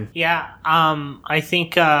fun. Yeah. I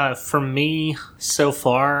think for me so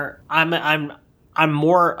far, I'm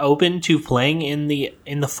more open to playing in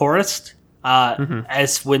the forest.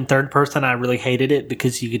 As when third person, I really hated it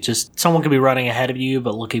because someone could be running ahead of you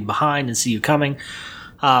but looking behind and see you coming.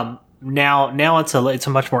 Now it's a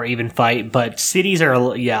much more even fight, but cities are a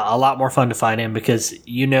lot more fun to fight in because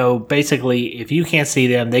basically if you can't see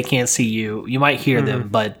them, they can't see you. You might hear them,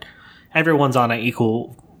 but everyone's on an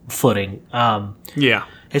equal footing. Yeah.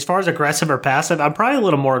 As far as aggressive or passive, I'm probably a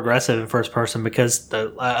little more aggressive in first person because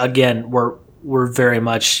again we're very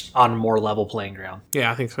much on a more level playing ground.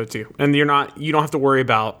 Yeah, I think so too. And you don't have to worry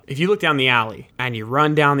about, if you look down the alley and you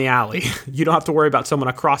run down the alley, you don't have to worry about someone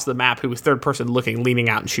across the map who is third person looking, leaning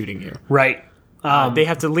out and shooting you. Right. They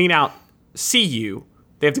have to lean out, see you.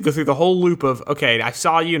 They have to go through the whole loop of, okay, I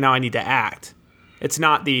saw you, now I need to act. It's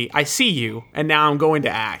not I see you, and now I'm going to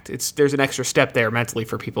act. There's an extra step there mentally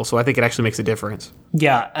for people, so I think it actually makes a difference.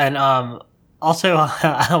 Yeah, and also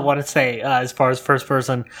I want to say, as far as first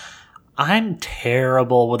person, I'm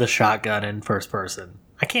terrible with a shotgun in first person.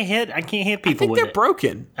 I can't hit people. I think they're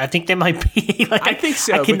broken. I think they might be. I think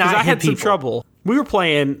so. Because I had some trouble. We were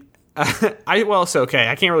playing. It's okay.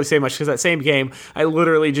 I can't really say much because that same game, I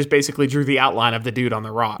literally just basically drew the outline of the dude on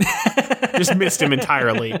the rock. Just missed him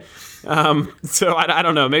entirely. So I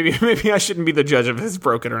don't know. Maybe I shouldn't be the judge of if it's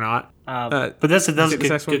broken or not. But that's a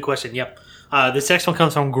good question. Yep. This next one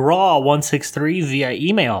comes from Graw163 via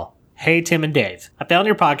email. Hey, Tim and Dave. I found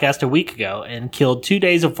your podcast a week ago and killed 2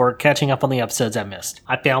 days of work catching up on the episodes I missed.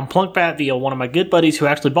 I found Plunkbat via one of my good buddies who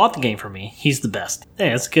actually bought the game for me. He's the best. Hey,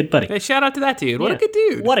 that's a good buddy. Hey, shout out to that dude. What a good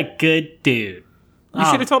dude. What a good dude. You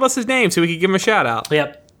should have told us his name so we could give him a shout out.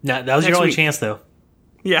 Yep. No, that was your only chance, though.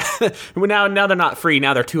 Yeah. Now they're not free.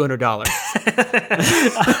 Now they're $200.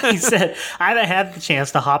 He said, I haven't had the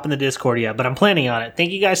chance to hop in the Discord yet, but I'm planning on it. Thank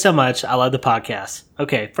you guys so much. I love the podcast.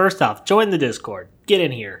 Okay, first off, join the Discord. Get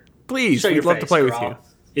in here. Please, we'd love to play with you.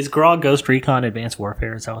 Is Graw Ghost Recon Advanced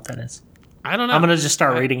Warfare? Is that what that is? I don't know. I'm going to just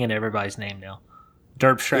start reading in everybody's name now.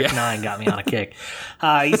 Derp Shrek 9 got me on a kick.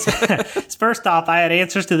 He said, first off, I had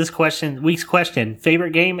answers to this week's question,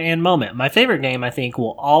 favorite game and moment. My favorite game, I think,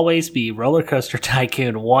 will always be Roller Coaster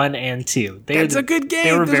Tycoon 1 and 2. That's a good game.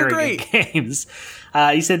 They were Those very are great games.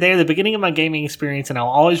 He said, they are the beginning of my gaming experience, and I'll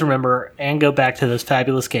always remember and go back to those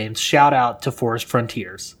fabulous games. Shout out to Forest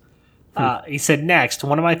Frontiers. He said, next,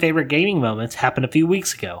 one of my favorite gaming moments happened a few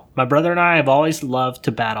weeks ago. My brother and I have always loved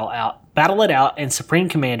to battle it out in Supreme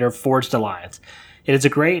Commander Forged Alliance. It is a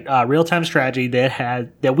great real-time strategy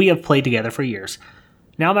that we have played together for years.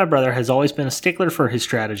 Now my brother has always been a stickler for his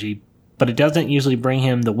strategy, but it doesn't usually bring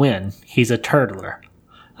him the win. He's a turtler.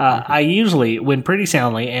 I usually win pretty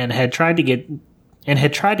soundly and had tried to get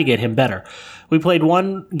him better. We played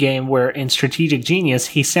one game where, in Strategic Genius,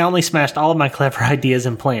 he soundly smashed all of my clever ideas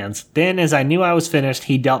and plans. Then, as I knew I was finished,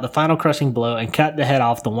 he dealt the final crushing blow and cut the head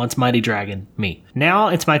off the once mighty dragon, me. Now,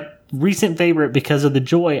 it's my recent favorite because of the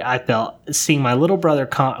joy I felt seeing my little brother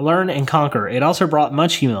learn and conquer. It also brought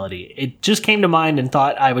much humility. It just came to mind and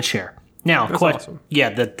thought I would share. Now, that's awesome.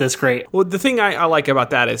 Yeah, that's great. Well, the thing I like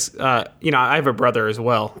about that is, I have a brother as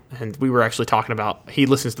well, and we were actually talking about, he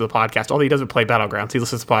listens to the podcast, although he doesn't play Battlegrounds, he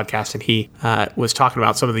listens to the podcast, and he was talking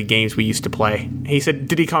about some of the games we used to play. He said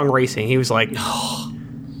Diddy Kong Racing. He was like,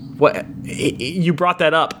 what? You brought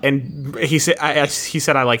that up, and he said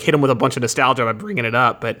I like hit him with a bunch of nostalgia by bringing it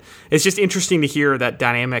up, but it's just interesting to hear that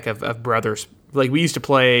dynamic of brothers. Like, we used to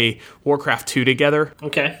play Warcraft 2 together.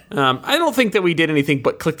 Okay. I don't think that we did anything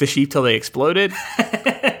but click the sheep till they exploded.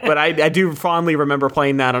 But I do fondly remember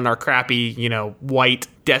playing that on our crappy, white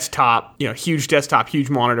desktop, huge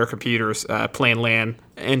monitor computers, playing LAN,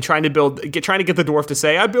 and trying to get the dwarf to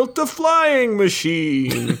say, I built the flying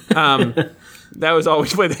machine. That was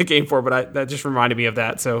always played that game for, but that just reminded me of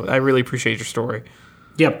that. So I really appreciate your story.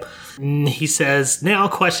 Yep. He says, now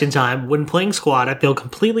question time. When playing squad, I feel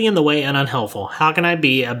completely in the way and unhelpful. How can I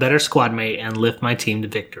be a better squad mate and lift my team to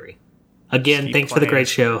victory? Again, thanks for the great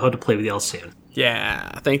show. Hope to play with y'all soon.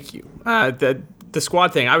 Yeah, thank you. The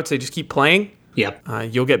squad thing, I would say just keep playing. Yep.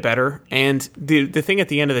 You'll get better. And the thing at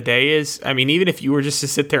the end of the day is, I mean, even if you were just to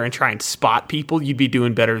sit there and try and spot people, you'd be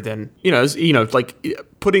doing better than, like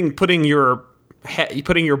putting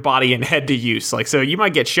your body and head to use. Like, so you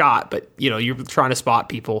might get shot, but you're trying to spot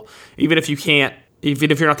people. Even if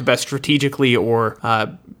you're not the best strategically or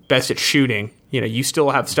best at shooting, you still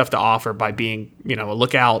have stuff to offer by being, a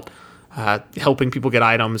lookout, helping people get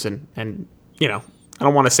items, and I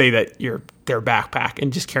don't want to say that you're their backpack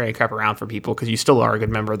and just carrying crap around for people, because you still are a good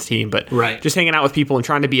member of the team, but just hanging out with people and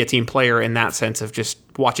trying to be a team player in that sense of just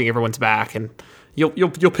watching everyone's back, and you'll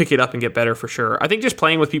pick it up and get better for sure. I think just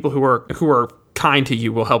playing with people who are kind to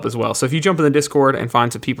you will help as well. So if you jump in the Discord and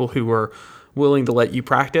find some people who are willing to let you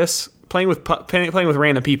practice, playing with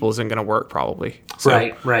random people isn't going to work probably.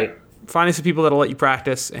 So right. Finding some people that'll let you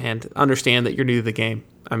practice and understand that you're new to the game.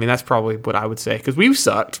 I mean, that's probably what I would say, because we've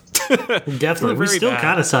sucked. Definitely. We still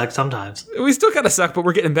kind of suck sometimes. We still kind of suck, but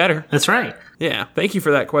we're getting better. That's right. Yeah. Thank you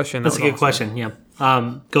for that question. That's a good question. Yeah.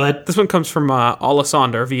 Go ahead. This one comes from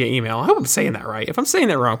Alessander via email. I hope I'm saying that right. If I'm saying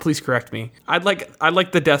that wrong, please correct me. I'd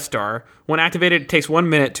like the Death Star. When activated, it takes 1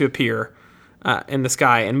 minute to appear in the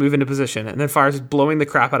sky and move into position, and then fires blowing the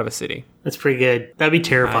crap out of a city. That's pretty good. That'd be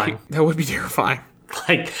terrifying. That would be terrifying.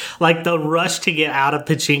 Like the rush to get out of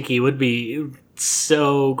Pachinki would be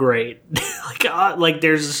so great. like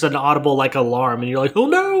there's just an audible alarm, and you're like, oh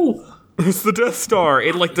no, it's the Death Star.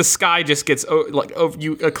 It the sky just gets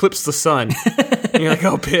you eclipse the sun, and you're like,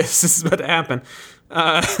 oh piss, this is about to happen.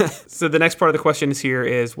 So the next part of the question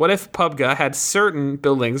is what if PUBG had certain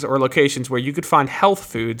buildings or locations where you could find health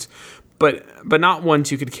foods, but not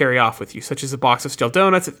ones you could carry off with you, such as a box of stale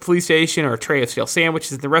donuts at the police station, or a tray of stale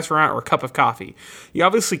sandwiches at the restaurant, or a cup of coffee. You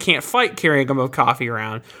obviously can't fight carrying a cup of coffee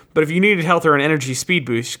around, but if you needed health or an energy speed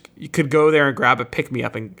boost, you could go there and grab a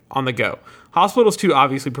pick-me-up and on the go. Hospitals, too,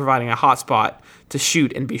 obviously providing a hot spot to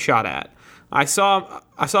shoot and be shot at. I saw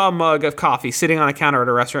a mug of coffee sitting on a counter at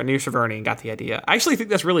a restaurant near Severny and got the idea. I actually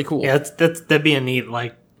think that's really cool. Yeah, that'd be a neat,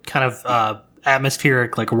 kind of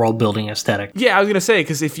atmospheric, world building aesthetic. Yeah, I was gonna say,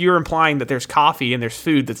 because if you're implying that there's coffee and there's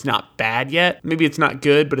food that's not bad yet, maybe it's not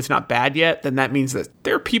good, but it's not bad yet, then that means that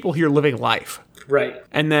there are people here living life. Right.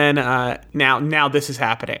 And then now this is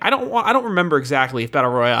happening. I don't remember exactly if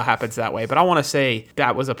Battle Royale happens that way, but I want to say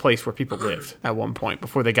that was a place where people lived at one point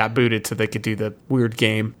before they got booted, so they could do the weird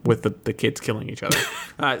game with the kids killing each other.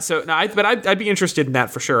 I'd be interested in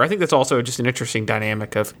that for sure. I think that's also just an interesting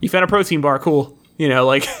dynamic of, you found a protein bar, cool. You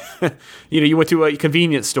went to a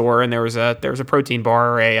convenience store and there was a protein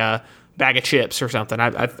bar or a bag of chips or something.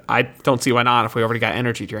 I don't see why not if we already got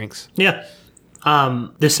energy drinks. Yeah.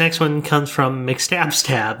 This next one comes from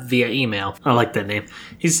McStabstab via email. I like that name.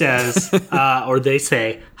 He says, or they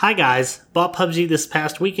say, hi guys, bought PUBG this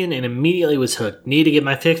past weekend and immediately was hooked. Need to get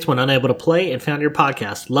my fix when unable to play and found your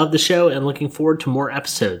podcast. Love the show and looking forward to more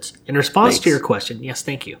episodes. In response to your question, yes,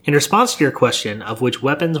 thank you. In response to your question of which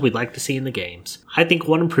weapons we'd like to see in the games, I think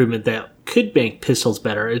one improvement that could make pistols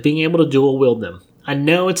better is being able to dual wield them. I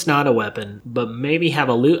know it's not a weapon, but maybe have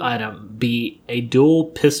a loot item be a dual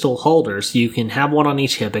pistol holder so you can have one on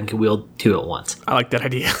each hip and can wield two at once. I like that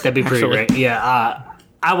idea. That'd be pretty great. Yeah,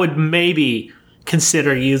 I would maybe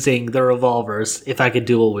consider using the revolvers if I could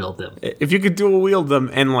dual wield them. If you could dual wield them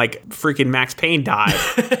and like freaking Max Payne died,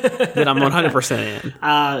 then I'm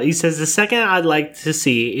 100% in. He says the second I'd like to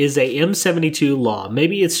see is a M72 Law.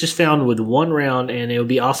 Maybe it's just found with one round and it would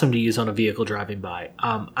be awesome to use on a vehicle driving by.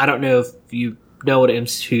 I don't know if you know what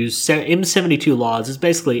M72 Law is. It's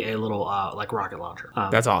basically a little like rocket launcher.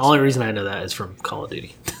 That's awesome. The only reason I know that is from Call of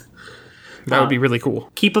Duty. That would be really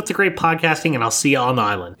cool. Keep up the great podcasting, and I'll see you on the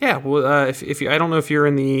island. Yeah, well, if you, I don't know if you're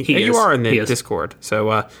in the... You are in the Discord.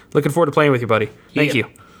 So, looking forward to playing with you, buddy. Thank you.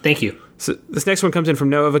 Thank you. So this next one comes in from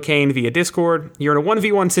Noah Vacane via Discord. You're in a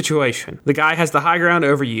 1v1 situation. The guy has the high ground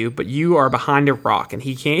over you, but you are behind a rock, and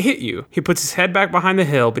he can't hit you. He puts his head back behind the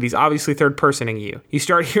hill, but he's obviously third-personing you. You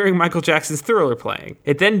start hearing Michael Jackson's Thriller playing.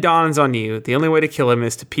 It then dawns on you, the only way to kill him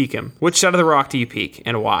is to peek him. Which side of the rock do you peek,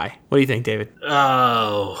 and why? What do you think, David?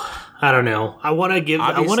 Oh... I don't know. I want to give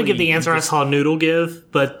the answer I saw Noodle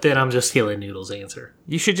give, but then I'm just stealing Noodle's answer.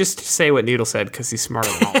 You should just say what Noodle said because he's smarter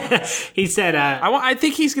than all of us. He said, I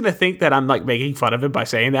think he's going to think that I'm like making fun of him by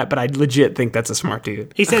saying that, but I legit think that's a smart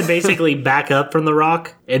dude. He said basically back up from the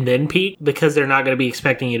rock and then peek because they're not going to be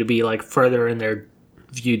expecting you to be like further in their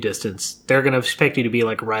view distance. They're going to expect you to be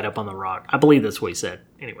like right up on the rock. I believe that's what he said.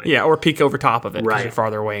 Anyway. Yeah, or peek over top of it because right. you're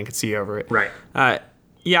farther away and can see over it. Right.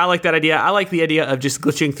 Yeah, I like that idea. I like the idea of just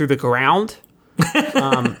glitching through the ground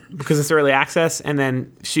because it's early access and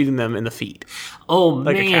then shooting them in the feet. Oh,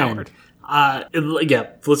 like man. a coward. Yeah,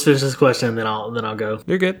 let's finish this question and then I'll go.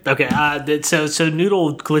 You're good. Okay, so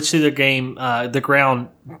Noodle glitched through the ground.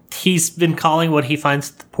 He's been calling what he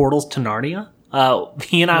finds the portals to Narnia.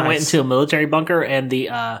 He and I went into a military bunker and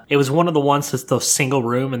it was one of the ones that's the single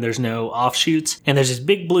room and there's no offshoots and there's these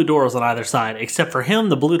big blue doors on either side. Except for him,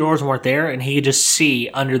 the blue doors weren't there and he could just see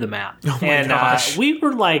under the map. Oh my gosh. We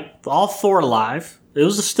were like all four alive. It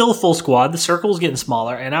was still a full squad. The circle was getting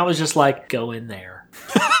smaller and I was just like, go in there.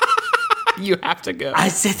 You have to go. I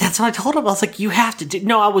said that's what I told him. I was like, you have to.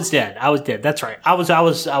 No, I was dead. That's right. I was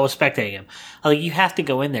spectating him. I was like, you have to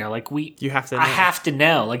go in there. Like you have to. Know. I have to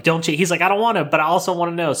know. Like, don't you? He's like, I don't want to, but I also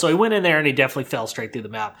want to know. So he went in there and he definitely fell straight through the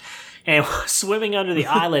map and swimming under the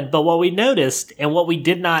island. But what we noticed and what we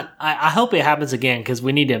did not, I hope it happens again because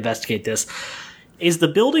we need to investigate this. Is the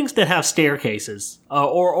buildings that have staircases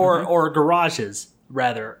or garages.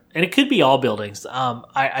 Rather, and it could be all buildings.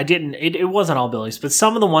 It wasn't all buildings, but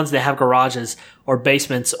some of the ones that have garages or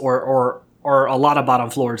basements or a lot of bottom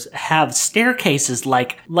floors have staircases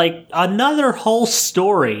like another whole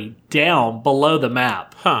story down below the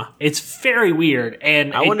map. Huh. It's very weird.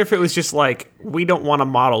 And I wonder if it was just like, we don't want to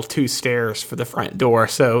model 2 stairs for the front door,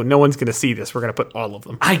 so no one's going to see this. We're going to put all of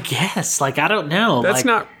them. I guess. Like, I don't know. That's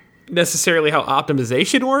not necessarily how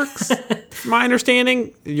optimization works. My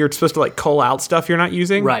understanding, you're supposed to like cull out stuff you're not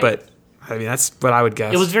using, right? But I mean, that's what I would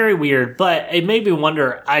guess. It was very weird, but it made me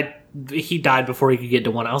wonder. He died before he could get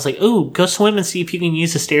to one. I was like, "Ooh, go swim and see if you can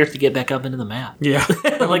use the stairs to get back up into the map." Yeah,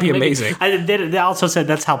 that would be amazing. They also said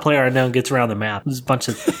that's how PlayerUnknown gets around the map. There's a bunch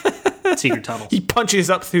of secret tunnels. He punches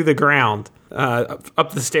up through the ground,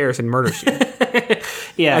 up the stairs, and murders you.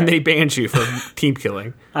 Yeah, and then he bans you for team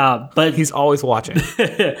killing. But he's always watching.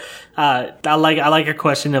 I like your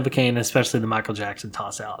question, Nobucane, especially the Michael Jackson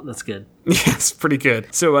toss out. That's good. Yes, pretty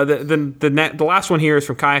good. So the last one here is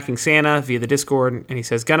from Kayaking Santa via the Discord, and he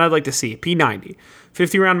says, "Gun I'd like to see P90,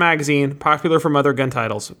 50 round magazine, popular from other gun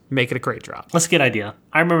titles. Make it a crate drop." That's a good idea.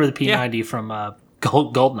 I remember the P90 from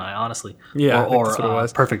Goldeneye, honestly. Yeah, or that's what it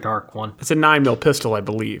was. Perfect Dark one. It's a 9mm pistol, I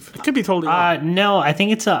believe. It could be totally wrong. No, I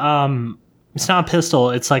think it's a it's not a pistol.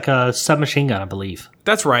 It's like a submachine gun, I believe.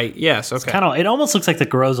 That's right. Yes. Okay. It almost looks like the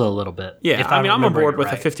Groza a little bit. Yeah. I mean, I'm on board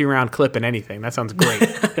with a 50 round clip in anything. That sounds great.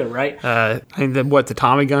 Right. I mean, what the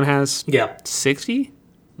Tommy gun has? Yeah. 60?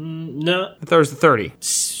 No. I thought it was the 30.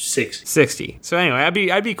 60. So anyway,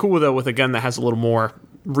 I'd be cool though with a gun that has a little more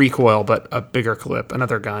recoil, but a bigger clip.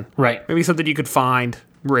 Another gun. Right. Maybe something you could find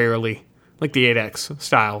rarely, like the 8X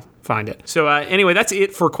style. Find it. So anyway, that's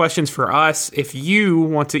it for questions for us. If you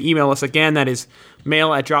want to email us again, that is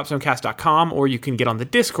mail@dropzonecast.com, or you can get on the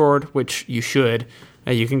Discord, which you should.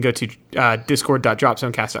 You can go to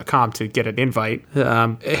discord.dropzonecast.com to get an invite.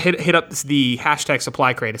 Hit up the hashtag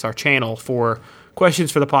supply crate. It's our channel for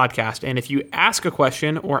questions for the podcast. And if you ask a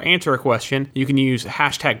question or answer a question, you can use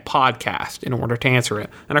hashtag podcast in order to answer it.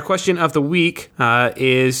 And our question of the week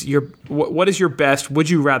is what is your best would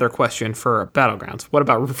you rather question for Battlegrounds? What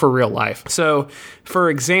about for real life? So, for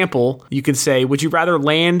example, you could say, would you rather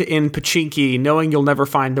land in Pachinki knowing you'll never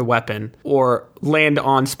find a weapon, or land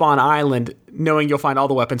on Spawn Island knowing you'll find all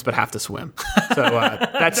the weapons but have to swim? So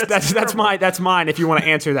that's mine if you want to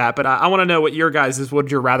answer that. But I want to know what your guys'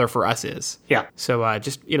 would you rather for us is. Yeah. So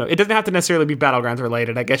just, it doesn't have to necessarily be Battlegrounds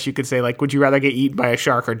related. I guess you could say, like, would you rather get eaten by a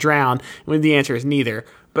shark or drown? When the answer is neither.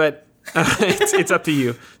 But it's up to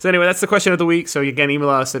you. So anyway, that's the question of the week. So again, email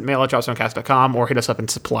us at mail@dropzonecast.com or hit us up in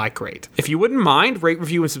Supply Crate. If you wouldn't mind, rate,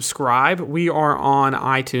 review, and subscribe. We are on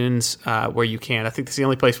iTunes where you can. I think that's the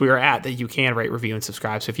only place we are at that you can rate, review, and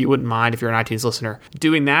subscribe. So if you wouldn't mind, if you're an iTunes listener,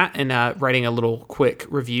 doing that and writing a little quick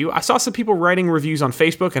review. I saw some people writing reviews on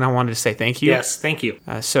Facebook, and I wanted to say thank you. Yes, thank you.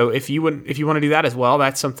 So if you want to do that as well,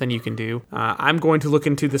 that's something you can do. I'm going to look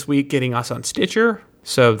into this week getting us on Stitcher.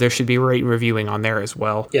 So there should be rate and reviewing on there as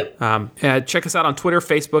well. Yep. Check us out on Twitter,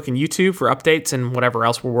 Facebook, and YouTube for updates and whatever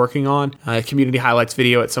else we're working on. Community highlights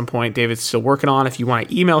video at some point David's still working on. If you want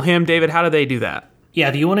to email him, David, how do they do that? Yeah,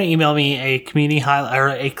 if you want to email me a community highlight or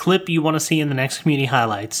a clip you want to see in the next community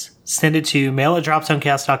highlights, send it to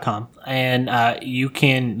mail@dropzonecast.com, and you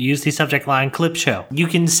can use the subject line clip show. You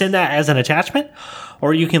can send that as an attachment,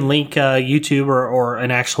 or you can link YouTube or an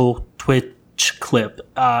actual Twitch clip,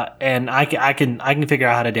 and I can figure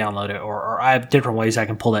out how to download it, or I have different ways I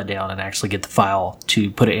can pull that down and actually get the file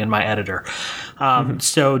to put it in my editor.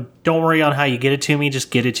 So don't worry on how you get it to me,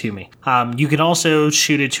 just get it to me. You can also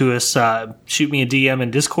shoot it to us, shoot me a DM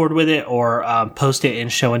in Discord with it, or post it in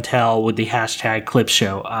Show and Tell with the hashtag clip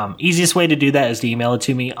show. Easiest way to do that is to email it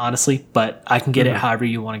to me, honestly, but I can get it however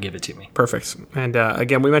you want to give it to me. Perfect. And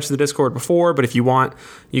again, we mentioned the Discord before, but if you want,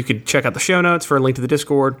 you could check out the show notes for a link to the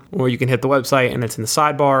Discord, or you can hit the website and it's in the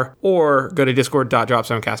sidebar, or go to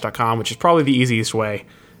discord.dropzonecast.com, which is probably the easiest way.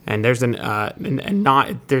 And there's there's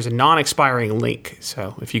a non-expiring link.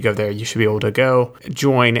 So if you go there, you should be able to go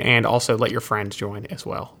join and also let your friends join as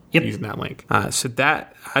well. Yep. Using that link.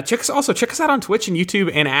 Check us out on Twitch and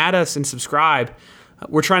YouTube and add us and subscribe.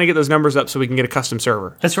 We're trying to get those numbers up so we can get a custom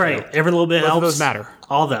server. That's right. So every little bit helps. Both of those matter.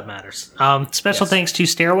 All that matters. Special thanks to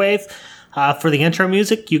Stairwave for the intro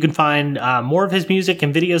music. You can find more of his music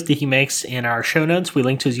and videos that he makes in our show notes. We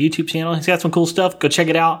link to his YouTube channel. He's got some cool stuff. Go check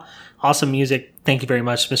it out. Awesome music. Thank you very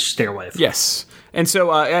much, Mr. Stairwave. Yes. And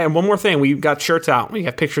so, and one more thing, we got shirts out. We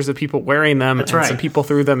have pictures of people wearing them. That's and right. Some people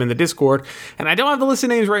threw them in the Discord. And I don't have the list of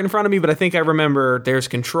names right in front of me, but I think I remember there's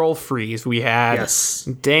Control Freeze. We had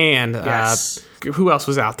Dan. Yes. Who else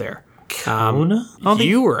was out there? Kona?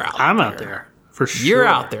 You were out I'm there. out there. For sure. You're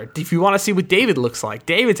out there. If you want to see what David looks like,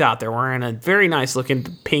 David's out there wearing a very nice looking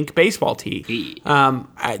pink baseball tee.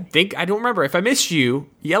 I don't remember. If I missed you,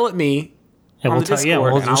 yell at me. And we'll tell you.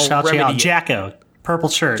 We'll just shout you out. You. Jacko. Purple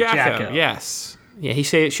shirt. Jacko. Yes. Yeah, he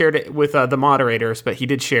shared it with the moderators, but he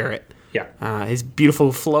did share it. Yeah. His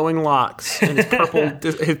beautiful flowing locks and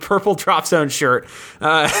his purple Drop Zone shirt.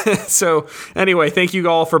 So anyway, thank you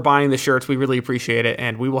all for buying the shirts. We really appreciate it,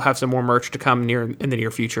 and we will have some more merch to come in the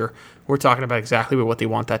near future. We're talking about exactly what they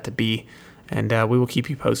want that to be, and we will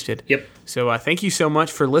keep you posted. Yep. So thank you so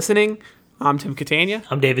much for listening. I'm Tim Catania.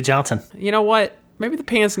 I'm David Johnson. You know what? Maybe the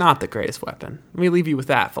pan's not the greatest weapon. Let me leave you with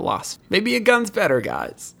that philosophy. Maybe a gun's better,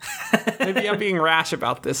 guys. Maybe I'm being rash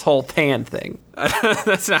about this whole pan thing.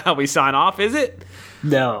 That's not how we sign off, is it?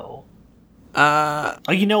 No.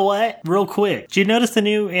 You know what? Real quick. Did you notice the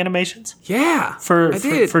new animations? Yeah. For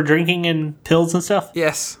drinking and pills and stuff?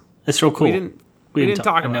 Yes. It's real cool. We didn't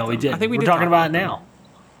talk about it. No, we didn't. I think we're talking about it now.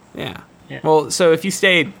 Yeah. Well, so if you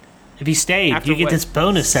stayed... you get this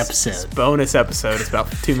bonus episode. This bonus episode is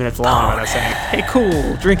about 2 minutes long. When I was saying, "Hey,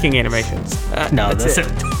 cool, drinking animations." No, that's it.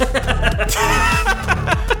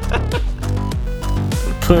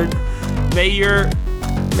 May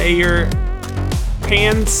your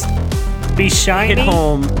pans be shiny, hit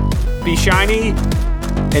home, be shiny,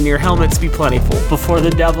 and your helmets be plentiful before the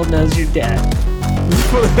devil knows you're dead.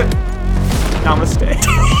 Namaste.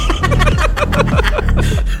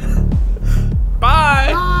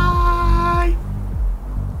 Bye.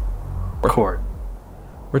 Record.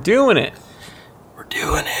 We're doing it.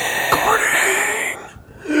 Recording.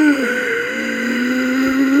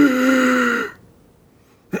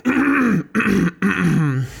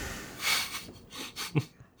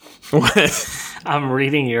 What? I'm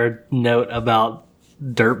reading your note about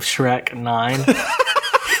Derp Shrek 9. Sorry,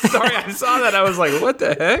 I saw that. I was like, what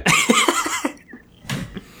the heck?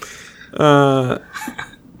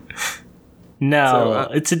 No,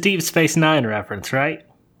 it's a Deep Space Nine reference, right?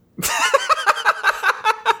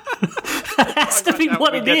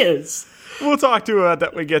 what it is. We'll talk to about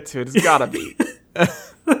that when we get to it. It's gotta be.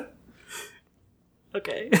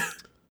 Okay.